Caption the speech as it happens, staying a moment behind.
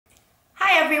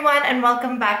everyone and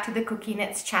welcome back to the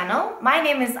KukieKnits channel. My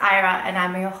name is Ira and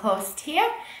I'm your host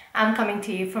here. I'm coming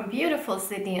to you from beautiful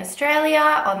Sydney,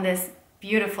 Australia on this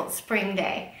beautiful spring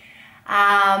day.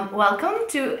 Welcome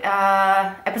to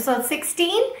episode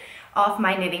 16 of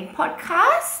my knitting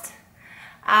podcast.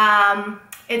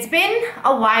 It's been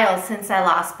a while since I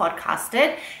last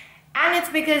podcasted, and it's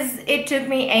because it took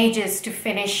me ages to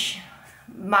finish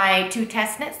my 2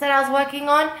 test knits that I was working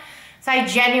on. So I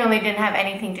genuinely didn't have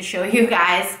anything to show you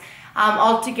guys.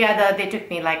 Altogether, they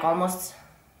took me like almost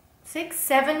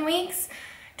 6-7 weeks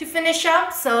to finish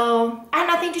up. So I have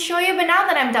nothing to show you, but now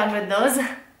that I'm done with those,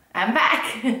 I'm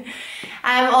back.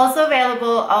 I'm also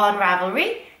available on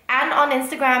Ravelry and on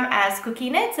Instagram as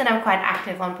KukieKnits, and I'm quite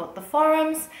active on both the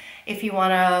forums if you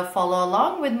want to follow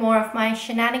along with more of my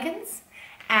shenanigans.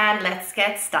 And let's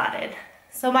get started.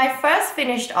 So my first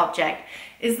finished object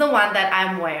is the one that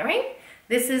I'm wearing.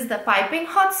 This is the Piping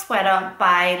Hot Sweater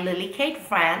by Lily Kate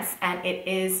France, and it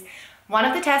is one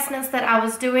of the test knits that I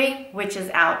was doing, which is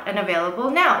out and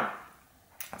available now.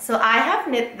 So I have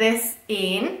knit this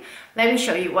in, let me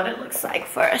show you what it looks like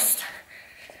first.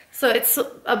 So it's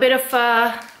a bit of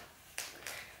a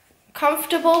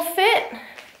comfortable fit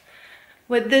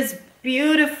with this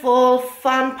beautiful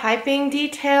fun piping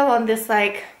detail on this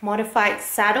like modified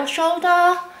saddle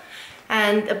shoulder,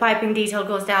 and the piping detail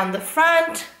goes down the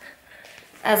front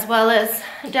as well as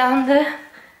down the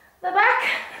back.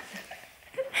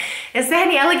 Is there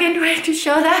any elegant way to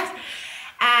show that?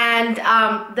 And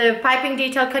the piping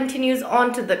detail continues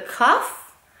onto the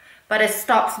cuff, but it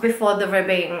stops before the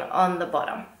ribbing on the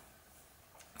bottom.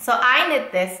 So I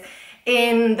knit this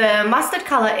in the mustard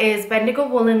color is Bendigo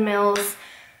Woolen Mills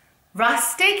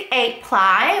Rustic 8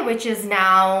 ply, which is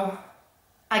now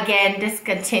again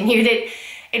discontinued.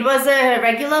 It was a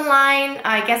regular line,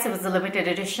 I guess it was a limited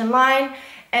edition line,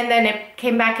 and then it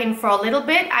came back in for a little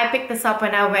bit. I picked this up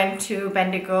when I went to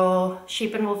Bendigo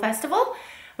Sheep and Wool Festival,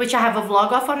 which I have a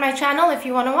vlog of on my channel if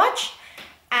you want to watch.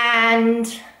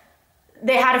 And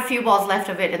they had a few balls left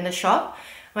of it in the shop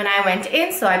when I went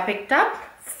in, so I picked up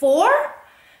 4,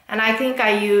 and I think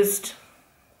I used,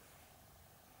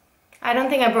 I don't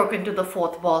think I broke into the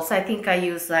 4th ball, so I think I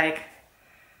used like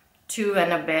 2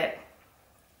 and a bit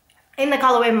in the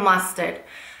colorway Mustard.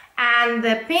 And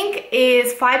the pink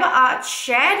is Fibre Art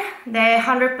Shed. They're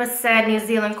 100% New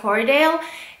Zealand Corriedale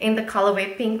in the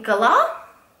colorway Pink Galah.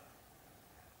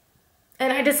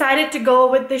 And I decided to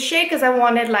go with the shade because I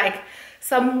wanted like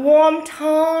some warm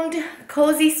toned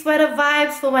cozy sweater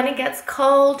vibes for when it gets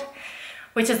cold,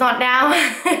 which is not now.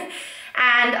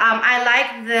 And I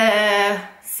like the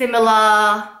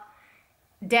similar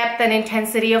depth and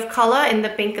intensity of color in the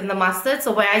pink and the mustard,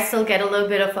 so where I still get a little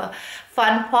bit of a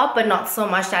fun pop, but not so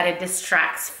much that it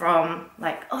distracts from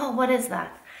like, oh, what is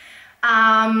that?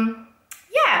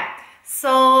 Yeah,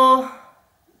 so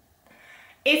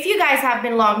if you guys have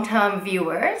been long-term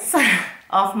viewers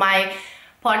of my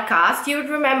podcast, you would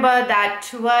remember that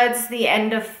towards the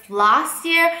end of last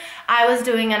year I was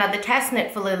doing another test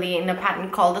knit for Lily in a pattern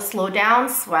called the Slow Down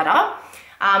Sweater.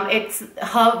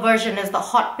 Her version is the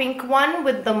hot pink one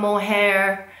with the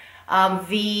mohair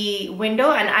V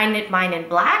window, and I knit mine in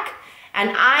black.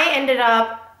 And I ended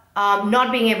up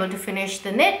not being able to finish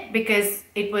the knit because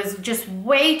it was just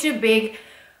way too big,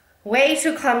 way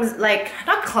too clumsy, like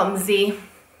not clumsy.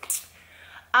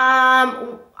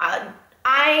 I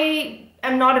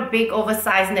am not a big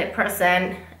oversized knit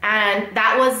person, and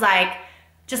that was like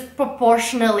just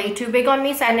proportionally too big on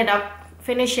me, so I ended up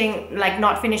finishing, like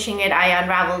not finishing it. I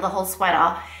unraveled the whole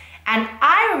sweater, and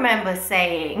I remember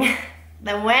saying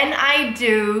that when I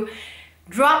do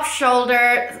drop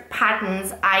shoulder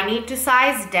patterns, I need to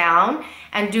size down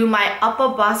and do my upper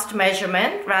bust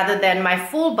measurement rather than my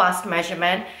full bust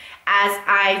measurement, as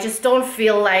I just don't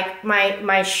feel like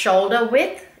my shoulder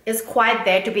width is quite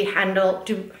there to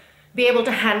be able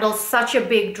to handle such a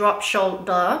big drop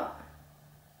shoulder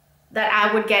that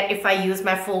I would get if I use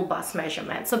my full bust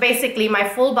measurement. So basically my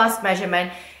full bust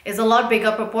measurement is a lot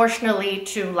bigger proportionally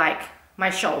to like my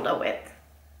shoulder width.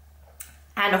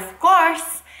 And of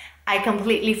course, I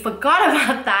completely forgot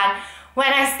about that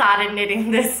when I started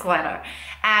knitting this sweater.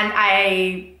 And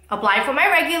I applied for my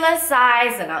regular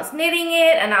size and I was knitting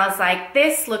it and I was like,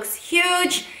 this looks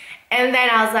huge. And then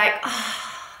I was like, oh,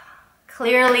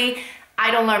 clearly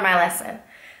I don't learn my lesson.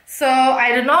 So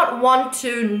I did not want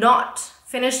to not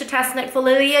finish the test knit for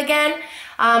Lily again.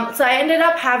 So I ended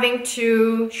up having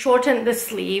to shorten the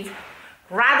sleeve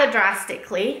rather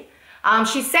drastically.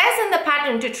 She says in the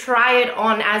pattern to try it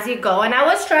on as you go, and I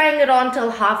was trying it on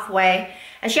till halfway,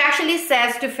 and she actually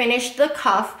says to finish the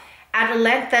cuff at a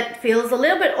length that feels a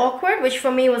little bit awkward, which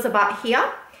for me was about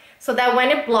here. so that when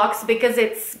it blocks, because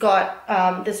it's got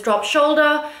this drop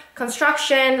shoulder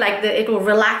construction, like it will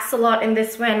relax a lot in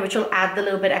this one, which will add the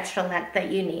little bit extra length that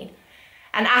you need.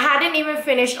 And I hadn't even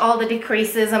finished all the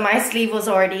decreases and my sleeve was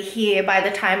already here by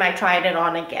the time I tried it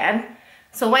on again.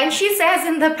 So when she says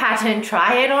in the pattern,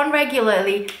 try it on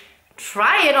regularly,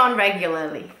 try it on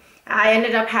regularly. I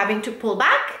ended up having to pull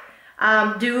back,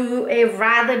 do a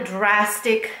rather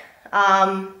drastic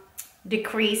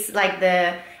decrease, like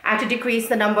I had to decrease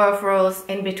the number of rows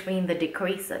in between the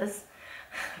decreases.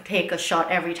 Take a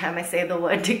shot every time I say the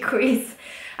word decrease.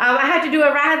 I had to do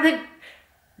a rather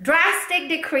drastic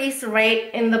decrease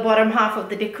rate in the bottom half of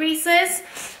the decreases,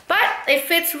 but it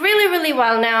fits really, really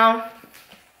well now.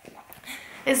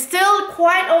 It's still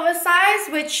quite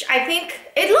oversized, which I think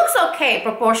it looks okay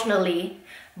proportionally,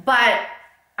 but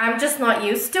I'm just not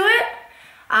used to it.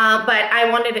 But I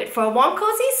wanted it for a warm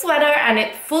cozy sweater, and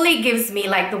it fully gives me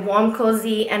like the warm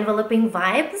cozy enveloping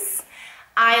vibes.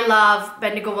 I love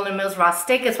Bendigo Woolen Mills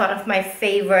Rustic. It's one of my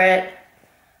favorite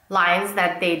lines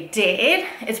that they did.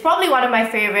 It's probably one of my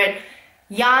favorite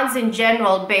yarns in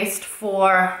general, based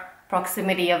for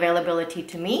proximity availability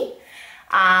to me,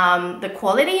 the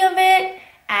quality of it,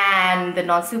 and the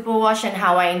non-superwash, and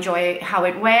how I enjoy how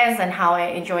it wears and how I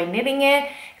enjoy knitting it,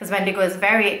 because Bendigo is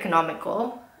very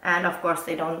economical, and of course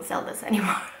they don't sell this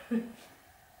anymore.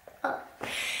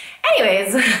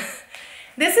 Anyways,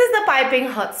 this is the Piping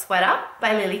Hot Sweater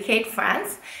by Lily Kate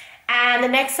France, and the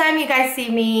next time you guys see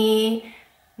me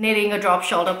knitting a drop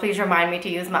shoulder, please remind me to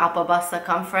use my upper bust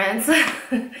circumference,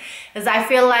 because I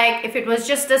feel like if it was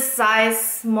just a size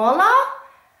smaller,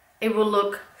 it would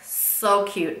look so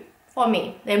cute. For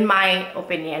me, in my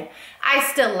opinion. I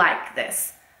still like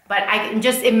this, but I'm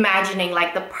just imagining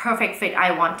like the perfect fit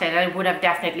I wanted, and it would have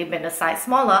definitely been a size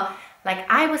smaller, like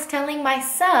I was telling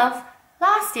myself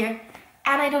last year,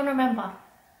 and I don't remember.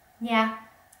 Yeah.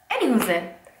 Anywho's,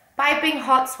 Piping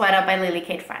Hot Sweater by Lily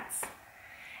Kate France.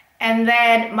 And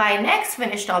then my next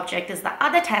finished object is the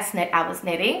other test knit I was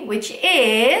knitting, which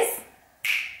is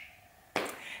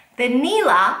the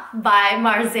Nela by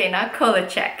Marzena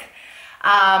Kolaczek.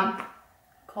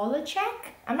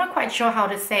 Kolaczek? I'm not quite sure how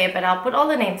to say it, but I'll put all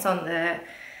the names on the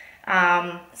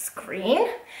screen.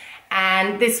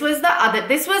 And this was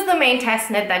the main test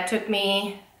knit that took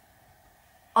me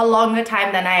a longer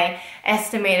time than I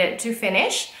estimated to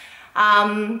finish.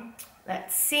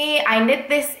 Let's see, I knit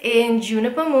this in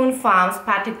Juniper Moon Farms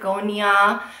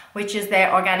Patagonia, which is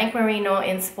their organic merino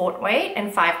in sport weight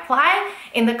and 5-ply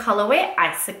in the colorway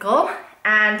Icicle,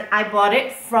 and I bought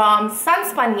it from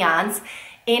Sunspun Yarns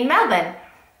in Melbourne.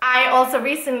 I also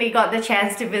recently got the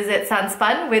chance to visit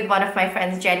Sunspun with one of my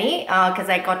friends, Jenny, because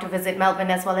I got to visit Melbourne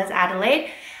as well as Adelaide.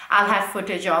 I'll have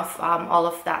footage of all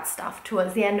of that stuff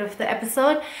towards the end of the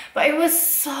episode, but it was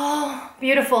so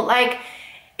beautiful. Like,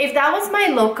 if that was my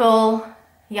local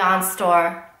yarn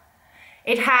store,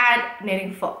 it had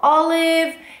Knitting for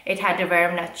Olive, it had the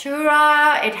Vera Marcu,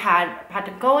 it had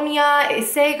Patagonia,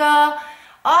 Icicle.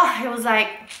 Oh, it was like,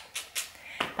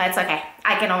 but it's okay.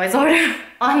 I can always order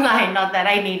online, not that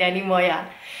I need any more yarn.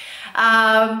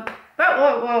 But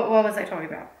what was I talking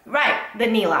about? Right, the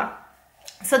Nela.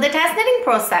 So the test knitting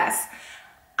process,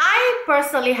 I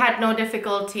personally had no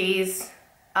difficulties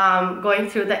going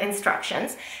through the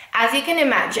instructions. As you can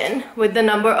imagine, with the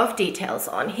number of details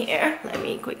on here, let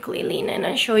me quickly lean in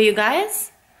and show you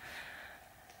guys.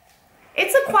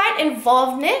 It's a quite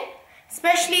involved knit,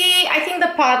 especially I think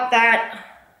the part that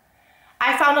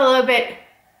I found a little bit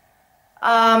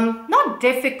not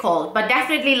difficult, but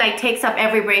definitely like takes up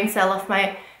every brain cell of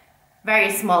my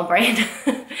very small brain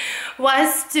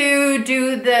was to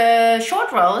do the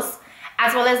short rows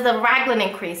as well as the raglan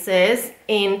increases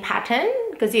in pattern,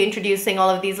 because you're introducing all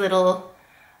of these little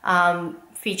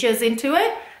features into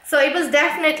it. So it was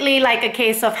definitely like a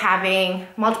case of having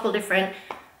multiple different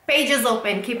pages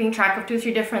open, keeping track of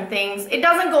 2-3 different things. It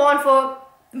doesn't go on for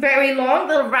very long,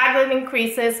 the raglan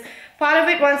increases. Part of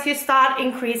it, once you start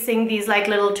increasing these like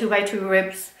little 2x2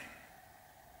 ribs,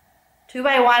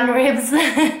 2x1 ribs,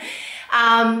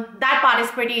 that part is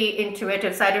pretty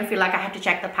intuitive, so I don't feel like I have to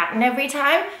check the pattern every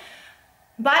time.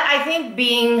 But I think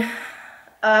being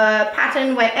a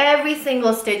pattern where every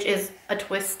single stitch is a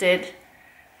twisted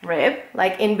rib,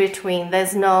 like in between,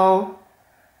 there's no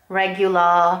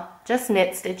regular just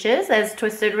knit stitches, there's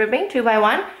twisted ribbing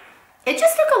 2x1, it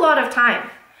just took a lot of time.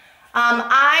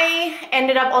 I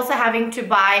ended up also having to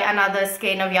buy another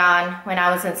skein of yarn when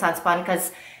I was in Sunspun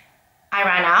because I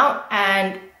ran out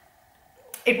and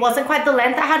it wasn't quite the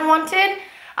length I had wanted.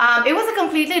 It was a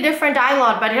completely different dye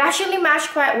lot, but it actually matched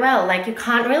quite well. Like, you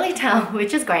can't really tell,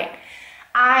 which is great.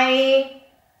 I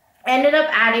ended up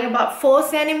adding about 4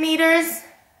 centimeters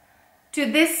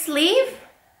to this sleeve,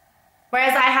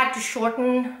 whereas I had to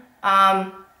shorten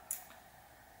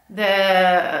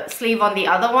the sleeve on the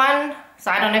other one. So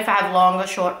I don't know if I have long or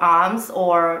short arms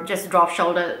or just drop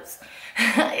shoulders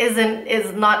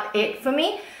is not it for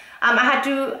me. I had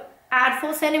to add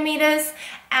 4 centimeters,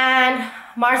 and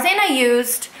Marzena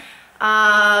used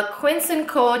Quince &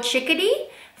 Co. Chickadee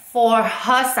for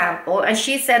her sample, and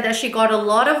she said that she got a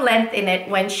lot of length in it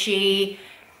when she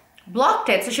blocked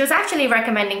it. So she was actually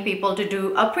recommending people to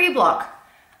do a pre-block.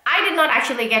 I did not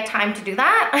actually get time to do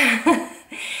that.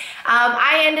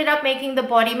 I ended up making the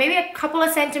body maybe a couple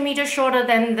of centimeters shorter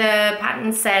than the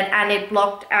pattern said, and it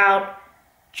blocked out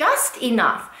just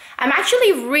enough. I'm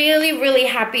actually really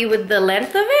happy with the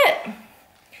length of it,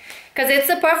 because it's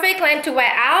the perfect length to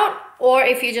wear out, or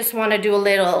if you just want to do a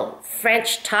little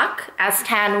French tuck, as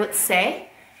Tan would say.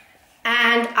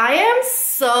 And I am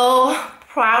so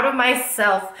proud of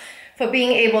myself for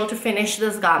being able to finish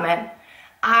this garment.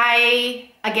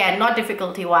 Again, not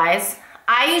difficulty wise,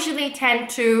 I usually tend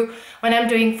to, when I'm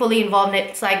doing fully involved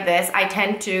knits like this, I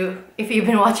tend to, if you've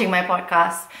been watching my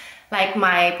podcast, like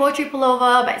my poetry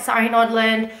pullover by Sari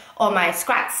Nordland, or my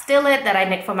scratch stillet that I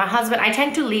knit for my husband, I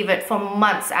tend to leave it for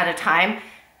months at a time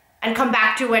and come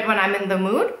back to it when I'm in the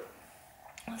mood.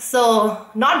 So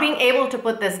not being able to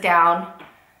put this down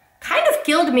kind of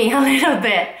killed me a little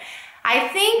bit. I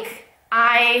think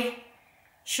I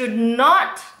should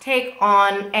not take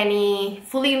on any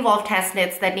fully involved test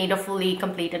knits that need a fully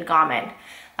completed garment.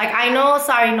 Like, I know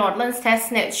Sari Nordland's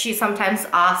test knits, she sometimes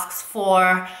asks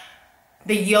for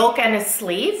the yoke and a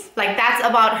sleeve. Like, that's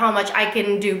about how much I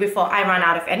can do before I run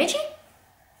out of energy.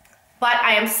 But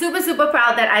I am super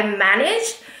proud that I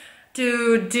managed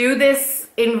to do this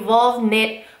involved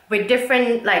knit with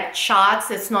different like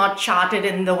charts. It's not charted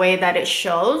in the way that it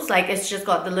shows. Like, it's just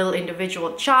got the little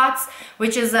individual charts,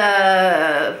 which is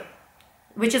a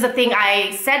thing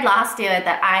I said last year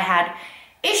that I had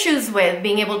issues with,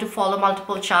 being able to follow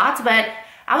multiple charts, but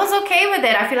I was okay with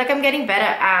it. I feel like I'm getting better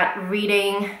at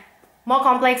reading more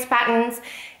complex patterns,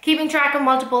 keeping track of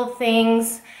multiple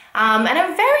things, and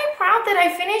I'm very proud that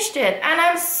I finished it, and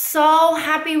I'm so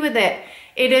happy with it.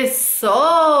 It is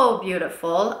so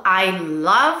beautiful. I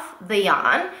love the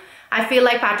yarn. I feel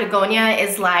like Patagonia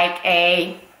is like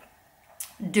a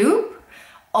dupe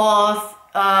of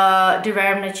De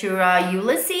Vera Natura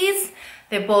Ulysses.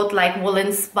 They're both like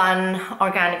woolen spun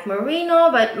organic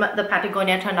merino, but the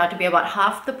Patagonia turned out to be about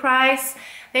half the price.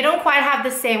 They don't quite have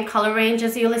the same color range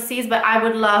as Ulysses, but I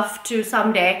would love to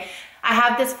someday. I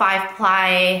have this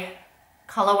 5-ply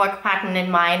color work pattern in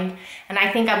mind, and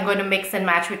I think I'm going to mix and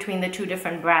match between the two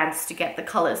different brands to get the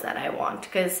colors that I want,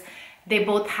 because they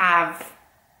both have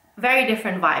very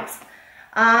different vibes.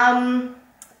 And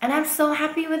I'm so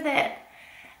happy with it.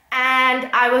 And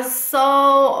I was so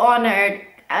honored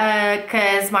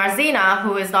because Marzena,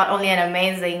 who is not only an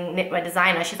amazing knitwear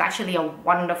designer, she's actually a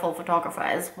wonderful photographer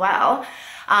as well.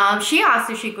 She asked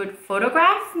if she could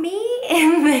photograph me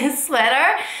in this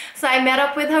sweater. So I met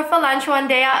up with her for lunch one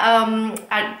day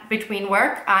between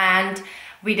work, and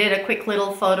we did a quick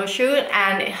little photo shoot,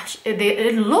 and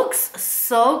it looks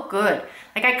so good.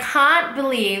 Like, I can't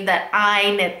believe that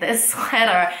I knit this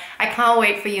sweater. I can't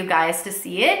wait for you guys to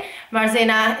see it.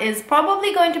 Marzena is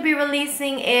probably going to be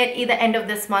releasing it either end of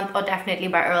this month or definitely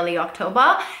by early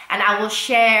October. And I will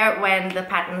share when the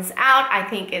pattern's out. I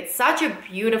think it's such a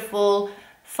beautiful,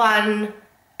 fun,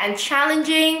 and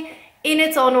challenging in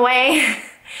its own way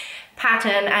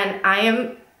pattern.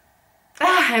 And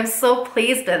I'm so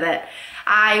pleased with it.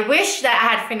 I wish that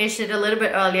I had finished it a little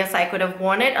bit earlier so I could have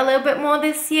worn it a little bit more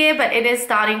this year, but it is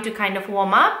starting to kind of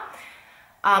warm up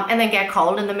and then get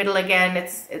cold in the middle again.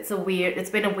 It's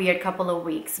been a weird couple of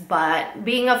weeks, but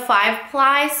being a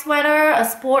 5-ply sweater, a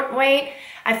sport weight,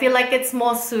 I feel like it's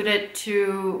more suited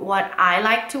to what I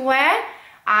like to wear.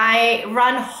 I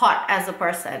run hot as a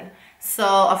person, so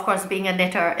of course being a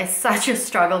knitter is such a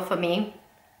struggle for me,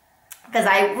 because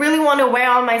I really want to wear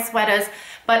all my sweaters,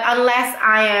 but unless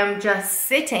I am just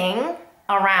sitting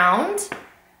around,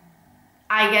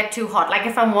 I get too hot. Like,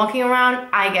 if I'm walking around,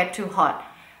 I get too hot.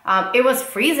 It was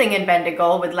freezing in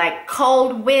Bendigo with like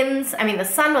cold winds. I mean, the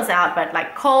sun was out, but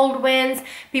like cold winds.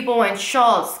 People were in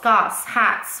shawls, scarves,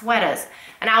 hats, sweaters.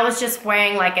 And I was just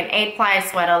wearing like an 8-ply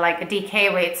sweater, like a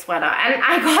DK weight sweater. And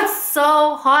I got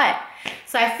so hot.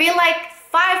 So I feel like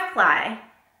 5-ply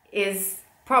is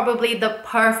probably the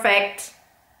perfect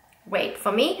weight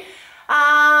for me.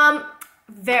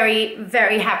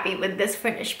 Very happy with this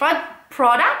finished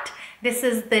product. This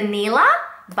is the Nela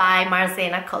by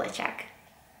Marzena Kolaczek.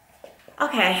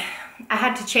 Okay, I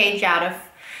had to change out of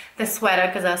the sweater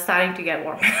because I was starting to get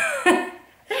warm.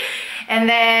 And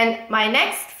then my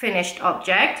next finished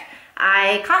object,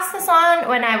 I cast this on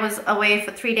when I was away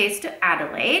for 3 days to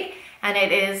Adelaide, and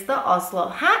it is the Oslo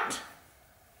hat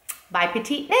by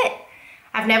Petite Knit.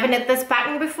 I've never knit this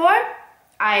pattern before.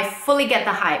 I fully get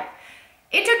the hype.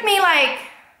 It took me like,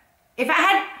 if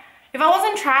I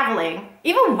wasn't traveling,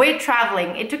 even with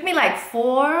traveling, it took me like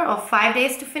 4 or 5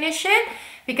 days to finish it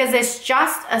because it's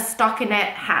just a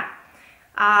stockinette hat.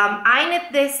 I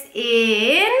knit this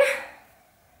in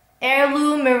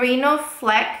Heirloom Merino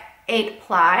Fleck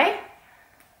 8-ply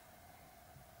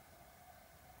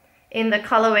in the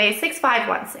colorway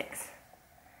 6516.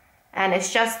 And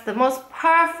it's just the most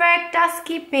perfect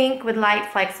dusky pink with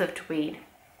light flecks of tweed.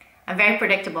 I'm very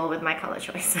predictable with my color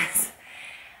choices.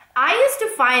 I used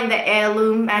to find the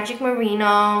Heirloom Magic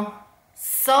Merino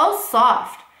so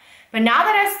soft, but now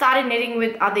that I've started knitting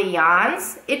with other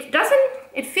yarns, it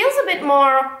feels a bit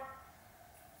more,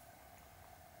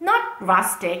 not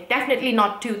rustic, definitely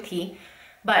not toothy,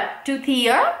 but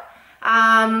toothier,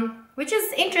 which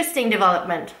is interesting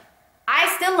development.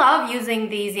 I still love using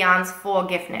these yarns for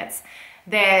gift knits.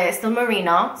 They're still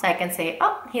merino, so I can say,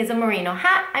 oh, here's a merino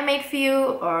hat I made for you,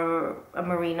 or a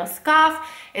merino scarf.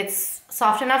 It's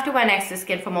soft enough to wear next to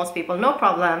skin for most people, no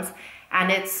problems.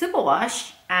 And it's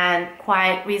superwash and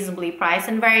quite reasonably priced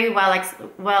and very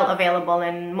well available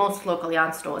in most local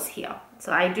yarn stores here.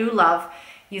 So I do love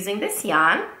using this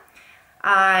yarn.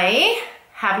 I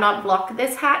have not blocked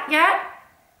this hat yet.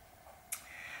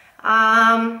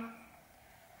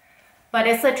 But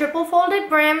it's a triple folded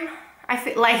brim. I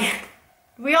feel like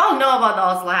we all know about the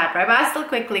Oslo hat, right? But I still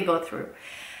quickly go through.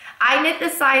 I knit the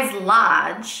size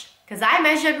large because I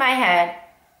measured my head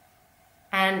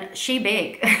and she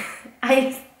big.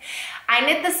 I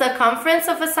knit the circumference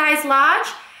of a size large,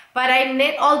 but I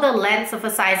knit all the lengths of a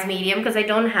size medium because I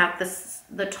don't have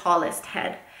the tallest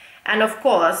head. And of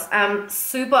course, I'm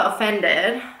super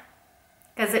offended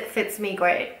because it fits me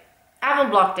great. I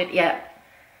haven't blocked it yet,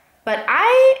 but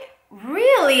I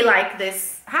really like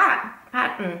this hat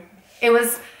pattern. It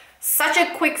was such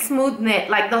a quick smooth knit,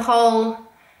 like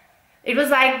it was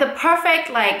like the perfect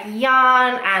like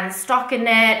yarn and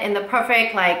stockinette in the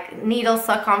perfect like needle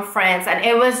circumference, and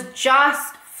it was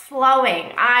just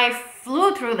flowing. I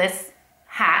flew through this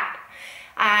hat,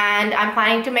 and I'm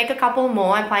planning to make a couple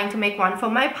more. I'm planning to make one for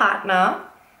my partner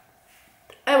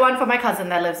and one for my cousin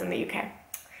that lives in the UK.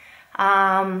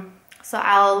 So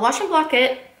I'll wash and block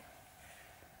it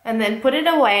and then put it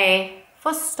away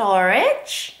for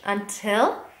storage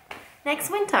until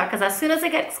next winter, because as soon as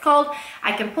it gets cold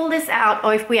I can pull this out,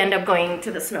 or if we end up going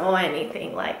to the snow or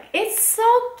anything. Like, it's so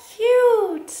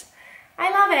cute.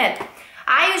 I love it.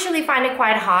 I usually find it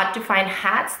quite hard to find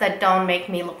hats that don't make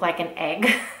me look like an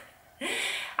egg.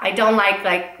 I don't like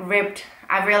ribbed.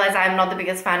 I've realized I'm not the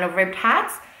biggest fan of ribbed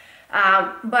hats,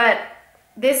 but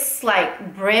this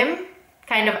like brim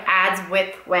kind of adds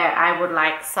width where I would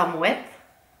like some width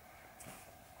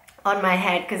on my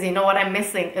head, because you know what I'm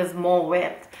missing is more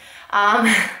width.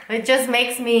 It just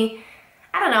makes me,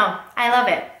 I don't know, I love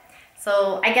it.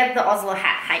 So I get the Oslo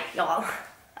hat hype, y'all.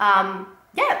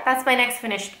 Yeah, that's my next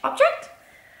finished object.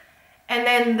 And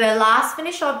then the last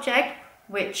finished object,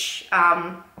 which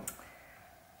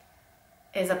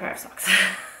is a pair of socks.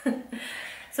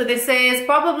 So this is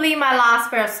probably my last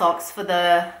pair of socks for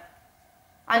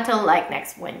until like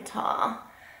next winter.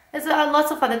 There's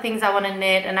lots of other things I want to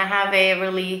knit, and I have a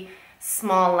really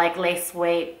small like lace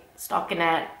weight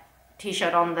stockinette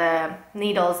t-shirt on the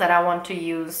needles that I want to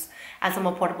use as a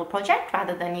more portable project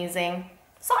rather than using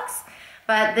socks.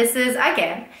 But this is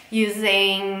again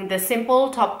using the simple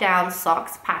top-down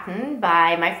socks pattern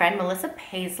by my friend Melissa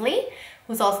Paisley,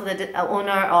 who's also the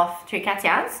owner of 3 Cats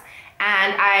Yarns.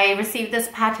 And I received this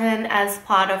pattern as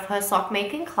part of her sock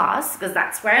making class, because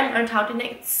that's where I learned how to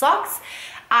knit socks.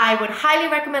 I would highly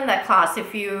recommend that class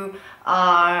if you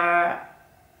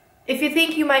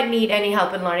think you might need any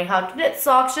help in learning how to knit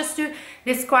socks, just to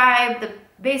describe the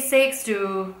basics,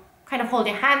 to kind of hold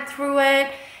your hand through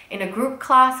it. In a group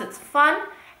class, it's fun,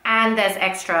 and there's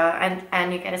extra,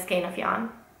 and you get a skein of yarn.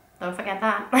 Don't forget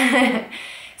that.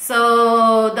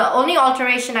 So the only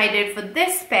alteration I did for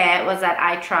this pair was that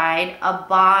I tried a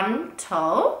barn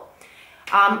toe.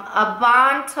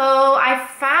 I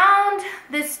found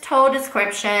this toe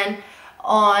description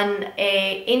on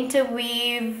a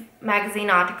Interweave magazine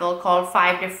article called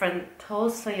 5 Different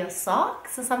Toes for Your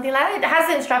Socks or something like that. It has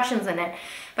the instructions in it,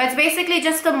 but it's basically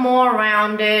just a more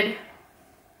rounded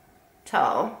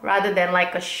toe rather than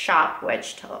like a sharp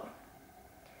wedge toe.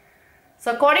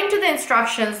 So according to the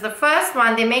instructions, the first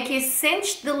one, they make you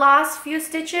cinch the last few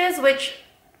stitches, which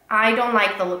I don't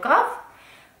like the look of.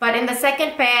 But in the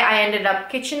second pair, I ended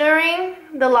up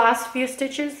Kitchenering the last few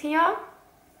stitches here.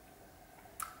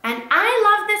 And I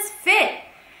love this fit.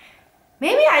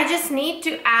 Maybe I just need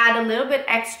to add a little bit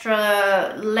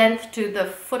extra length to the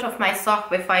foot of my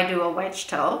sock if I do a wedge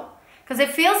toe. Because it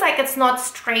feels like it's not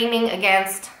straining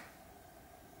against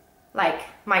like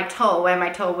my toe, where my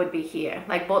toe would be here,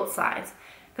 like both sides.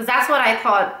 Because that's what I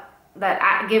thought,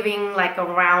 that giving like a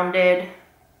rounded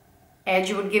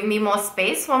edge would give me more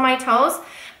space for my toes.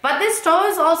 But this toe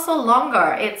is also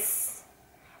longer. It's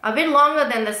a bit longer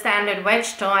than the standard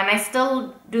wedge toe, and I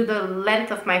still do the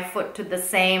length of my foot to the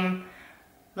same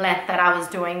length that I was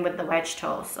doing with the wedge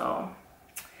toe. So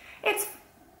it's,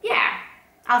 yeah,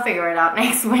 I'll figure it out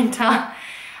next winter.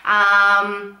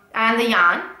 And the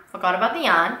yarn, forgot about the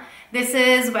yarn. This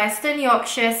is Western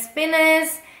Yorkshire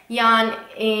Spinners yarn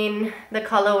in the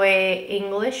colorway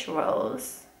English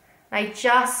Rose. I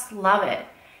just love it.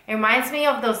 It reminds me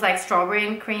of those like strawberry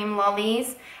and cream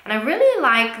lollies, and I really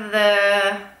like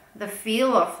the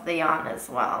feel of the yarn as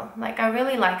well. Like, I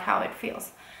really like how it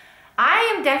feels.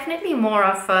 I am definitely more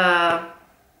of a,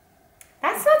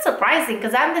 that's not surprising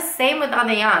because I'm the same with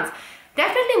other yarns,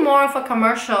 definitely more of a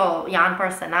commercial yarn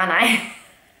person, aren't I?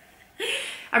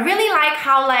 I really like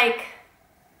how like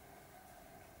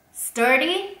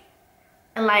sturdy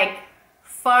and like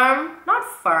firm, not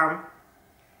firm,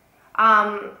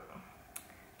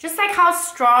 just like how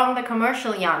strong the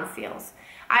commercial yarn feels.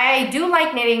 I do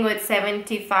like knitting with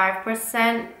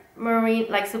 75% marine,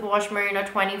 like superwash merino,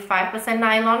 25%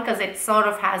 nylon, because it sort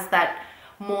of has that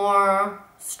more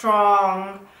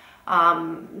strong,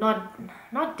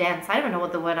 not dense, I don't know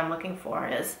what the word I'm looking for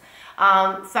is,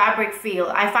 fabric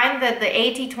feel. I find that the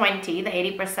 80-20, the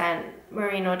 80%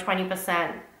 merino,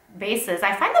 20% bases,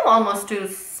 I find them almost too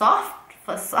soft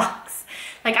for socks.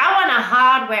 Like, I want a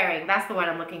hard wearing, that's the word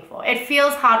I'm looking for. It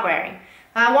feels hard wearing.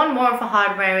 I want more of a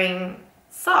hard wearing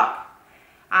sock.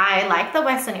 I like the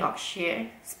Western Yorkshire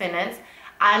Spinners.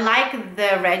 I like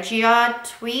the Regia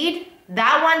Tweed.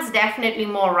 That one's definitely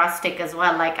more rustic as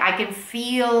well. Like, I can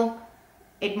feel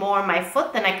it more on my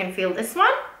foot than I can feel this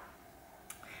one.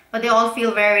 But they all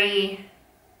feel very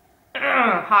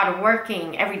hard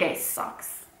working, everyday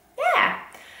socks. Yeah.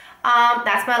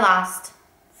 That's my last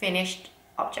finished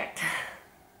object.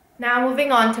 Now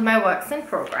moving on to my works in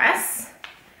progress.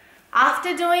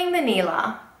 After doing the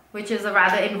Nela, which is a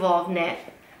rather involved knit,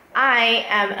 I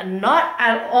am not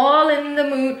at all in the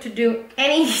mood to do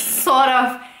any sort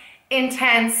of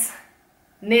intense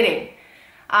knitting.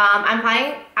 I'm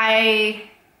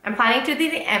planning to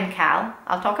do the MCal.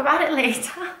 I'll talk about it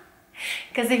later.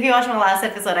 Because if you watched my last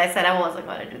episode, I said I wasn't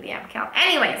going to do the MCal.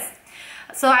 Anyways,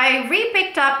 so I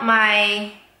re-picked up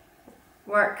my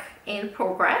work in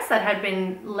progress that had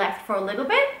been left for a little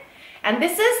bit. And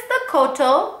this is the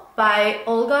Koto by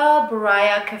Olga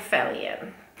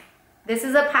Buraya-Kefelian. This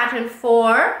is a pattern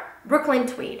for Brooklyn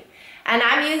Tweed. And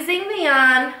I'm using the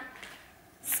yarn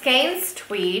Skeinz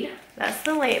Tweed, that's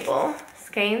the label,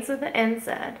 Skeinz with the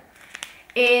NZ,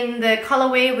 in the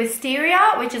colorway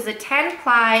Wisteria, which is a 10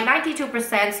 ply, 92%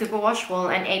 superwash wool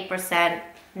and 8%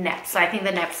 neps. So I think the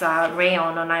neps are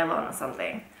rayon or nylon or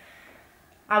something.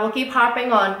 I will keep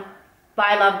harping on, but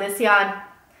I love this yarn.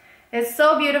 It's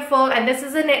so beautiful, and this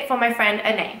is a knit for my friend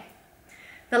Ane.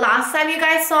 The last time you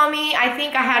guys saw me, I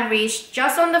think I had reached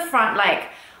just on the front, like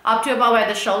up to about where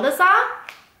the shoulders are,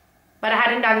 but I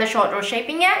hadn't done the short row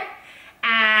shaping yet.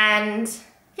 And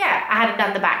yeah, I hadn't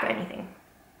done the back or anything.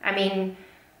 I mean,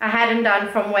 I hadn't done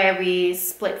from where we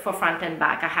split for front and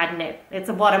back. I had knit. It's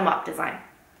a bottom up design.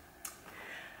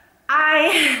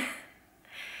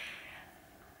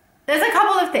 There's a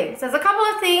couple of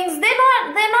things.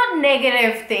 They're not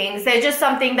negative things. They're just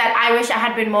something that I wish I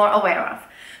had been more aware of.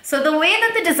 So the way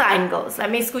that the design goes,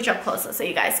 let me scooch up closer so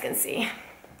you guys can see.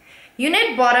 You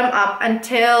knit bottom up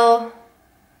until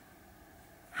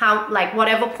like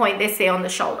whatever point they say on the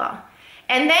shoulder.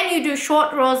 And then you do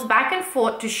short rows back and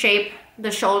forth to shape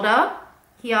the shoulder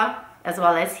here as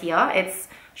well as here. It's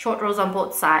short rows on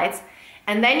both sides.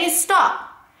 And then you stop.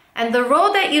 And the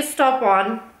row that you stop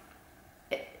on,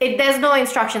 there's no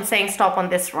instruction saying stop on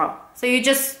this row. So you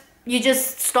just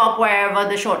stop wherever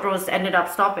the short rows ended up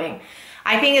stopping.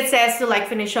 I think it says to like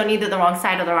finish on either the wrong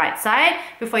side or the right side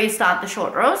before you start the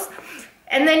short rows.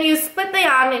 And then you split the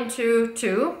yarn into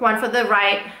two, one for the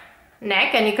right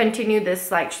neck, and you continue this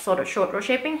like sort of short row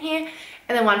shaping here,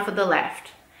 and then one for the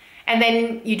left. And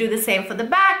then you do the same for the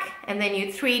back, and then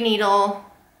you 3 needle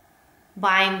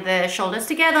bind the shoulders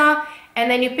together, and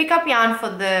then you pick up yarn for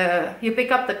you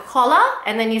pick up the collar,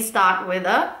 and then you start with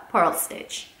a purl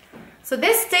stitch. So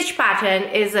this stitch pattern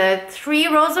is a 3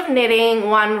 rows of knitting,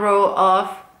 1 row of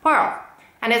purl.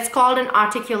 and it's called an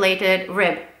articulated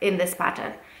rib in this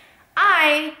pattern.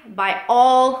 I, by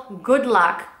all good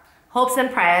luck, hopes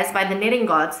and prayers by the knitting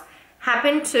gods,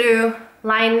 happen to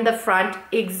line the front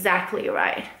exactly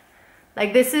right.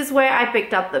 Like this is where I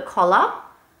picked up the collar,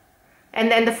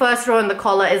 and then the first row in the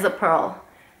collar is a purl.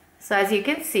 So as you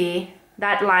can see,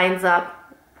 that lines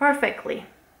up perfectly.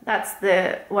 That's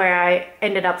where I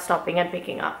ended up stopping and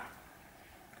picking up,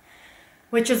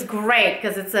 which is great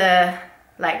because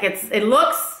it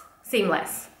looks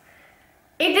seamless.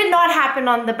 It did not happen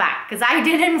on the back because I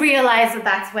didn't realize that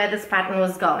that's where this pattern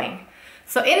was going.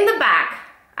 So in the back,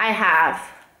 I have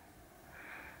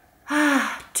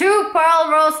 2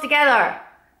 purl rows together.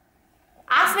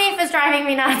 Ask me if it's driving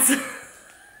me nuts.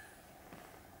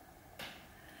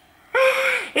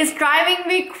 It's driving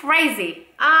me crazy.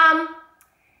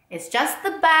 It's just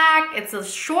the back. It's a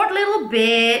short little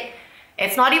bit.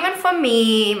 It's not even for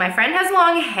me. My friend has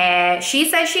long hair. She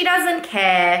says she doesn't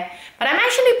care. But I'm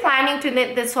actually planning to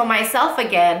knit this for myself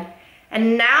again.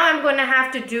 And now I'm going to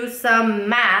have to do some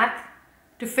math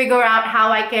to figure out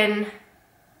how I can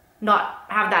not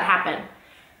have that happen.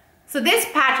 So this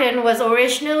pattern was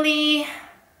originally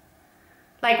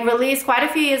like released quite a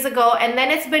few years ago, and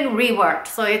then it's been reworked.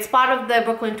 So it's part of the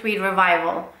Brooklyn Tweed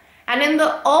revival. And in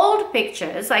the old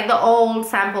pictures, like the old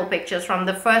sample pictures from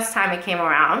the first time it came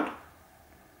around,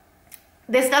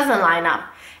 this doesn't line up.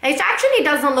 It actually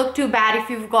doesn't look too bad if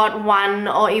you've got 1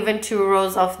 or even 2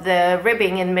 rows of the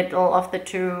ribbing in the middle of the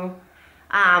 2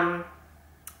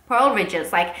 purl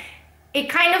ridges. Like it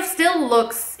kind of still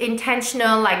looks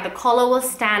intentional, like the collar will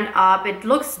stand up. It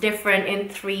looks different in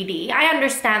 3D. I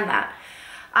understand that.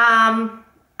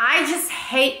 I just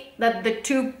hate that the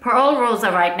 2 purl rows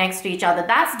are right next to each other.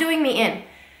 That's doing me in.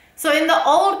 So in the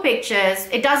old pictures,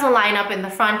 it doesn't line up in the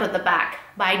front or the back.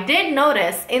 But I did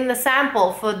notice in the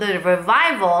sample for the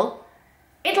revival,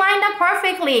 it lined up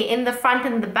perfectly in the front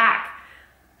and the back.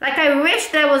 Like I wish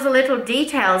there was a little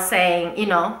detail saying, you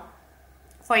know,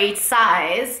 for each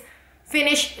size,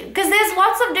 finish, because there's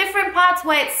lots of different parts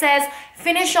where it says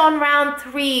finish on round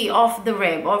 3 of the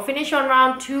rib or finish on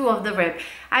round 2 of the rib.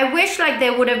 I wish like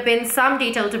there would have been some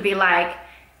detail to be like,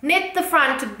 knit the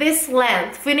front to this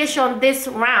length, finish on this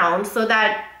round, so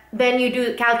that then you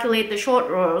do calculate the short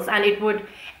rows and it would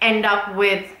end up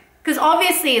with, because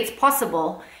obviously it's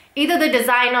possible, either the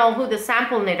designer or who the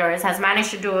sample knitter is has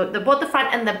managed to do both the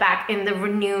front and the back in the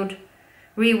renewed,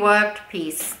 reworked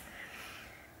piece.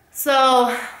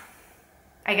 So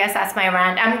I guess that's my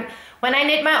rant. When I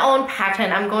knit my own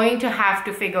pattern, I'm going to have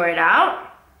to figure it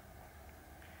out,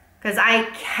 because I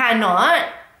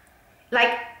cannot,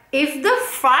 like, if the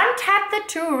front had the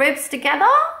 2 ribs together,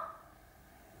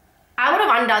 I would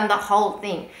have undone the whole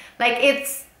thing. Like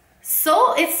it's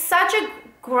such a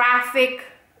graphic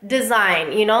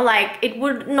design, you know, like it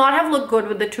would not have looked good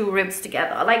with the 2 ribs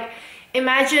together. Like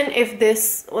imagine if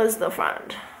this was the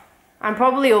front. I'm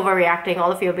probably overreacting.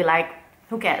 All of you will be like,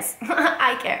 who cares?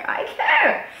 I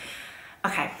care.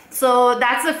 Okay, so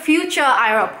that's a future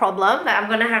IRA problem that I'm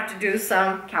gonna have to do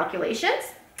some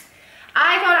calculations.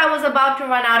 I thought I was about to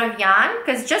run out of yarn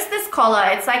because just this collar,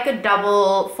 it's like a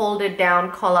double folded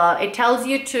down collar. It tells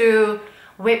you to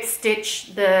whip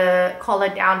stitch the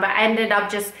collar down, but I ended up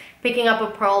just picking up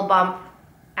a purl bump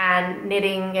and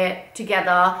knitting it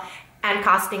together and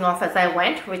casting off as I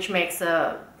went, which makes it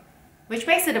a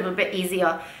little bit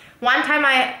easier. One time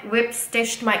I whip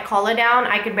stitched my collar down,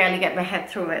 I could barely get my head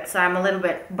through it, so I'm a little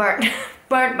bit burnt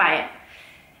by it.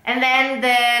 And then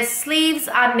the sleeves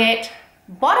are knit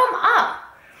bottom up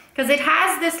because it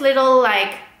has this little,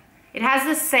 like, it has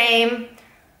the same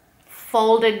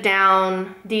folded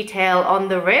down detail on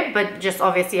the rib, but just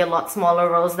obviously a lot smaller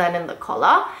rows than in the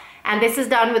collar. And this is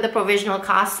done with a provisional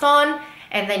cast on,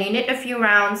 and then you knit a few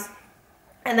rounds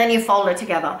and then you fold it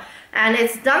together. And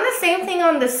it's done the same thing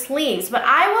on the sleeves, but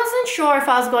I wasn't sure if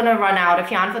I was going to run out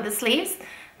of yarn for the sleeves.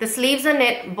 The sleeves are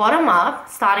knit bottom up,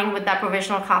 starting with that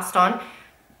provisional cast on,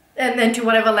 and then to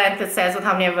whatever length it says with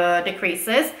how many ever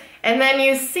decreases, and then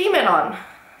you seam it on.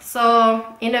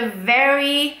 So in a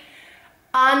very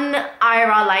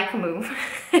un-Ira-like move,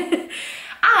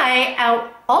 I am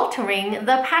altering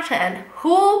the pattern.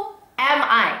 Who am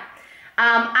I?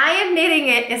 I am knitting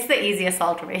it. It's the easiest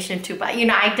alteration too, but you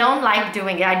know, I don't like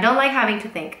doing it. I don't like having to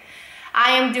think.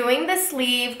 I am doing the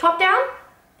sleeve top down.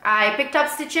 I picked up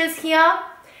stitches here,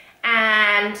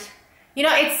 and you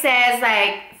know, it says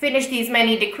like finish these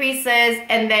many decreases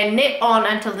and then knit on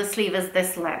until the sleeve is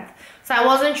this length. So I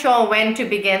wasn't sure when to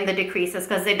begin the decreases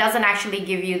because it doesn't actually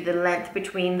give you the length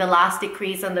between the last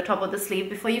decrease and the top of the sleeve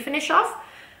before you finish off.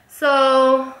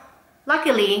 So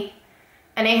luckily,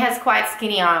 and it has quite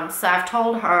skinny arms, so I've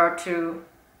told her to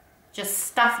just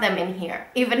stuff them in here,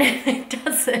 even if it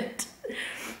doesn't.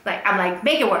 Like, I'm like,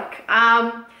 make it work.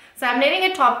 So I'm knitting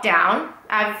it top down.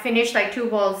 I've finished like 2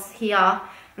 balls here,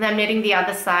 and I'm knitting the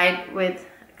other side with,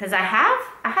 because I had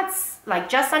like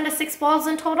just under 6 balls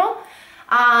in total.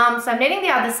 So I'm knitting the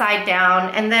other side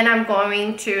down, and then I'm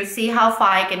going to see how far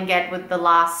I can get with the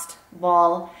last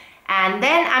ball. And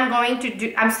then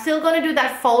I'm still going to do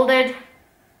that folded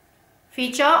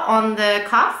feature on the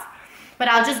cuff, but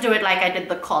I'll just do it like I did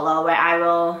the collar, where I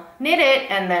will knit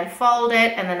it and then fold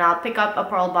it, and then I'll pick up a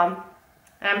purl bump.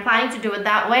 And I'm planning to do it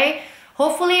that way.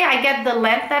 Hopefully I get the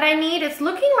length that I need. It's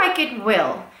looking like it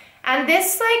will. And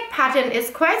this like pattern is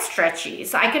quite stretchy,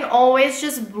 so I can always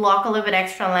just block a little bit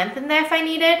extra length in there if I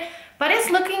need it. But it's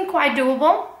looking quite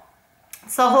doable.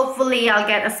 So hopefully I'll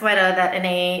get a sweater that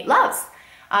Ine loves.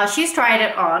 She's tried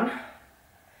it on.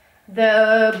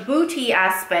 The booty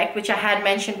aspect, which I had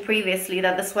mentioned previously,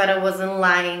 that the sweater wasn't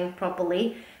lying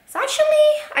properly. It's actually,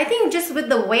 I think just with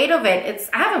the weight of it,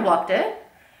 I haven't blocked it,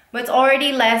 but it's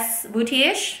already less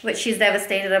booty-ish, which she's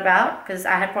devastated about, because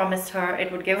I had promised her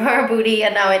it would give her a booty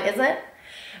and now it isn't.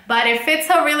 But it fits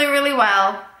her really, really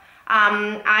well.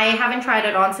 I haven't tried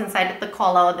it on since I did the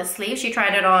collar or the sleeve. She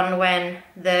tried it on when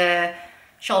the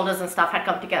shoulders and stuff had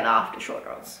come together after short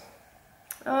rows.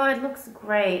 Oh, it looks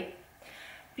great.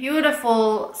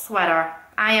 Beautiful sweater.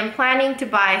 I am planning to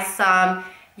buy some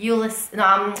Vera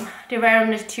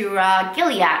Marcu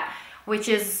Gilead, which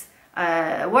is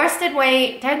worsted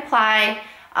weight, 10 ply,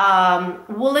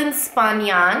 woolen spun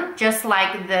yarn, just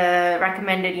like the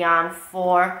recommended yarn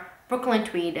for Brooklyn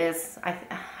Tweed is.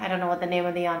 I don't know what the name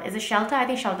of the yarn is. It Shelter? I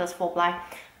think Shelter's 4 ply.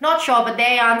 Not sure, but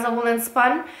their yarns are woolen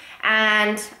spun.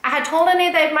 And I had told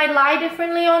Ine that it might lie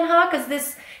differently on her, because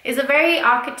this is a very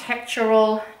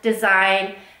architectural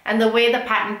design, and the way the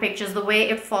pattern pictures, the way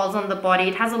it falls on the body,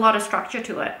 it has a lot of structure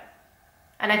to it.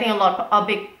 And I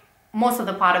think most of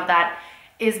the part of that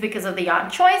is because of the yarn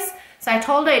choice. So I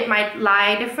told her it might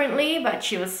lie differently, but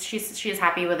she's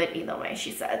happy with it either way,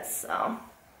 she said. So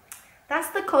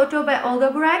that's the Koto by Olga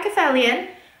Buraya-Kefelian.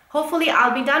 Hopefully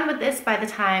I'll be done with this by the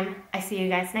time I see you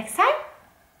guys next time.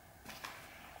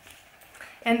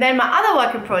 And then my other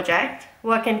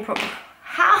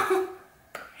how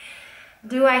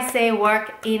do I say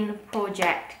work in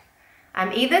project?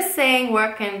 I'm either saying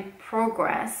work in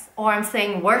progress or I'm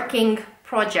saying working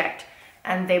project,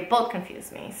 and they both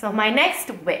confuse me. So my next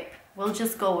whip, we'll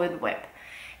just go with whip,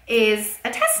 is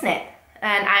a test knit.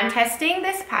 And I'm testing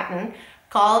this pattern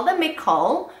called the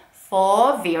Micol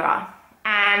for Vera.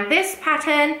 And this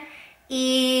pattern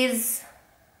is,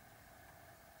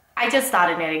 I just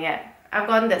started knitting it. I've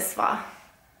gone this far.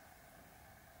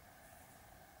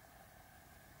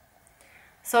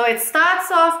 So it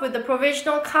starts off with the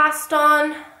provisional cast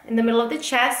on in the middle of the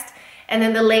chest, and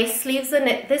then the lace sleeves are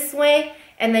knit this way,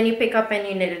 and then you pick up and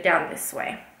you knit it down this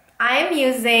way. I am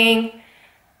using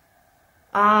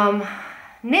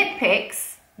Knit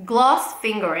Picks gloss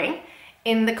fingering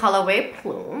in the colorway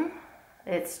Plume.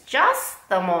 It's just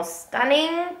the most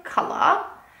stunning color,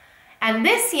 and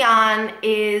this yarn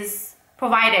is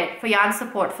provided for yarn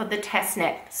support for the test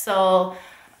knit. So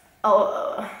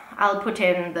I'll put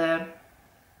in the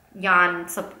yarn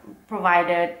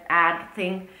provided ad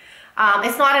thing.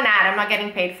 It's not an ad, I'm not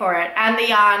getting paid for it. And the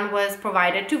yarn was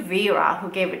provided to Vera, who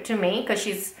gave it to me, because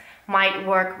she's might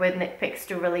work with Knit Picks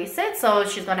to release it. So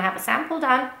she's gonna have a sample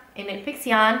done in Knit Picks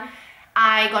yarn.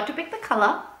 I got to pick the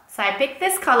color. So I picked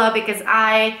this color because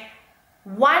I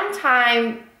one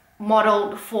time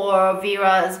modeled for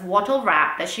Vera's Wattle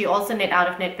Wrap that she also knit out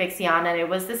of Knit Picks yarn, and it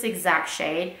was this exact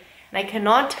shade. And I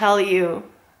cannot tell you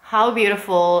how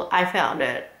beautiful I found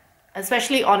it,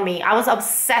 especially on me. I was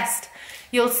obsessed.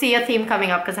 You'll see a theme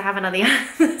coming up because I have another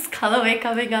this colorway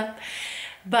coming up.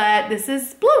 But this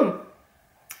is Plume.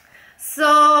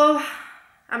 So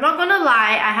I'm not gonna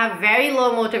lie, I have very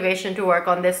low motivation to work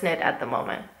on this knit at the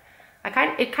moment.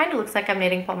 It kind of looks like I'm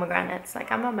knitting pomegranates.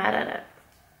 Like, I'm not mad at it,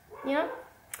 you know?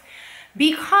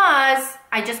 Because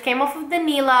I just came off of the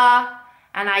Nela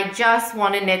and I just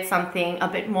want to knit something a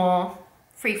bit more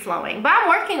free-flowing. But I'm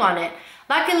working on it.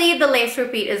 Luckily, the lace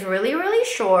repeat is really, really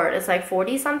short. It's like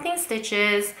 40-something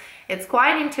stitches. It's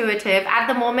quite intuitive. At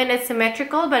the moment, it's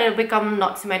symmetrical, but it'll become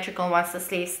not symmetrical once the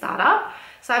sleeves start up.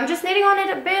 So I'm just knitting on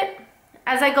it a bit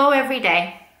as I go every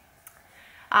day.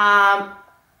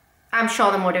 I'm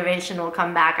sure the motivation will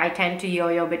come back. I tend to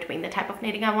yo-yo between the type of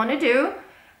knitting I want to do.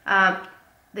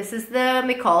 This is the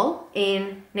Micol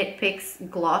in Knit Picks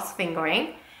gloss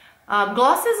fingering.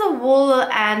 Gloss is a wool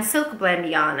and silk blend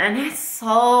yarn, and it's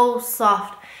so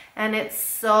soft and it's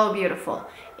so beautiful.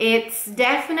 It's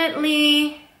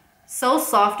definitely so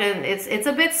soft, and it's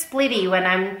a bit splitty when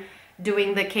I'm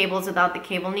doing the cables without the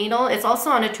cable needle. It's also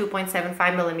on a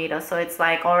 2.75 millimeter, so it's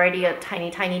like already a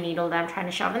tiny needle that I'm trying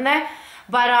to shove in there.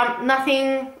 But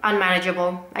nothing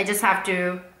unmanageable. I just have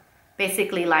to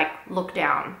basically like look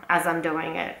down as I'm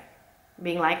doing it,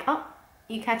 being like, oh,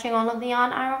 you catching all of the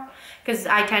yarn, Ira? Because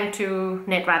I tend to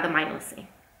knit rather mindlessly.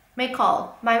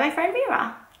 Micol by my friend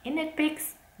Vera in Knit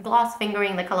Picks, gloss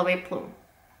fingering the colorway Plume.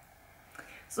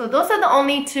 So those are the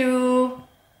only two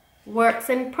works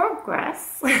in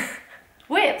progress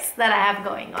whips that I have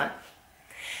going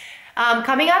on.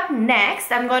 Coming up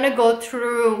next, I'm going to go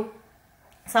through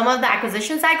some of the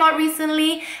acquisitions I got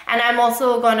recently, and I'm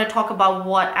also going to talk about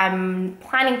what I'm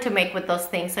planning to make with those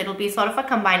things. So it'll be sort of a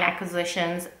combined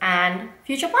acquisitions and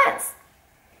future plans.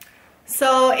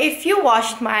 So if you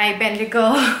watched my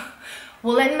Bendigo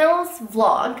Woolen Mills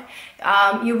vlog,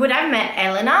 you would have met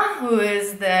Elena, who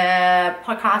is the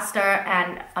podcaster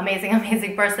and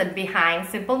amazing person behind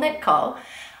Simple Knit Co.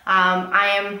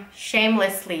 I am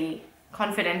shamelessly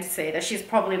confident to say that she's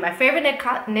probably my favorite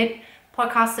knit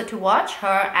podcaster to watch.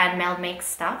 Her and Mel Makes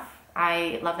Stuff.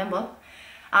 I love them both.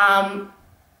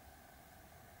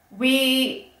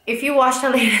 If you watched the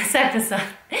latest episode,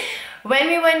 when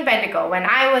we were in Bendigo, when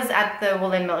I was at the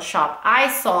Woolen Mill shop,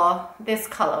 I saw this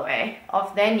colorway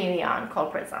of their new yarn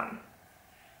called Prism.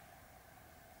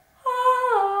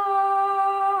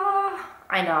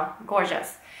 I know,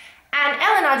 gorgeous. And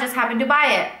Elena just happened to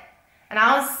buy it. And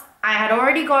I had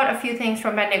already got a few things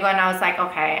from Bendigo, and I was like,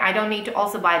 okay, I don't need to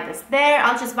also buy this there.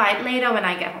 I'll just buy it later when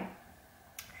I get home.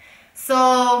 So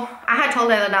I had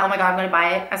told Elena, oh my God, I'm gonna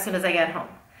buy it as soon as I get home.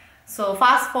 So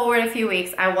fast forward a few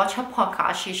weeks, I watch her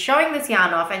podcast. She's showing this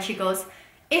yarn off, and she goes,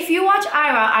 if you watch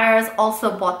Ira's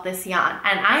also bought this yarn.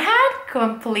 And I had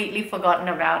completely forgotten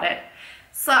about it.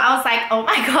 So I was like, oh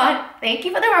my God, thank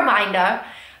you for the reminder.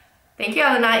 Thank you,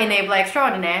 Elena, Enabler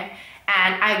Extraordinaire.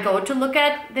 And I go to look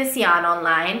at this yarn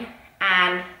online,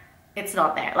 and it's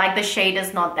not there. Like, the shade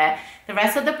is not there. The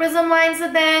rest of the Prism lines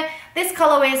are there. This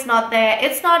colorway is not there.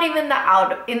 It's not even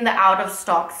in the out of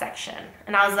stock section.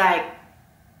 And I was like,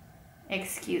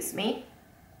 excuse me,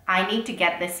 I need to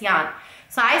get this yarn.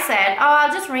 So I said, oh,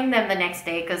 I'll just ring them the next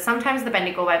day, because sometimes the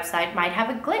Bendigo website might have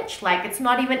a glitch. Like, it's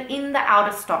not even in the out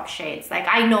of stock shades. Like,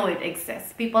 I know it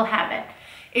exists. People have it.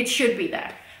 It should be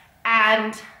there.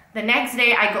 And the next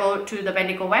day I go to the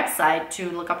Bendigo website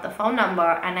to look up the phone number,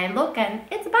 and I look and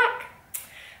it's back.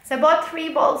 So I bought 3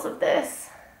 balls of this.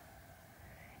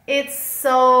 It's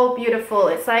so beautiful.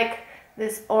 It's like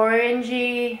this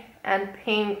orangey and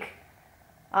pink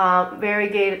long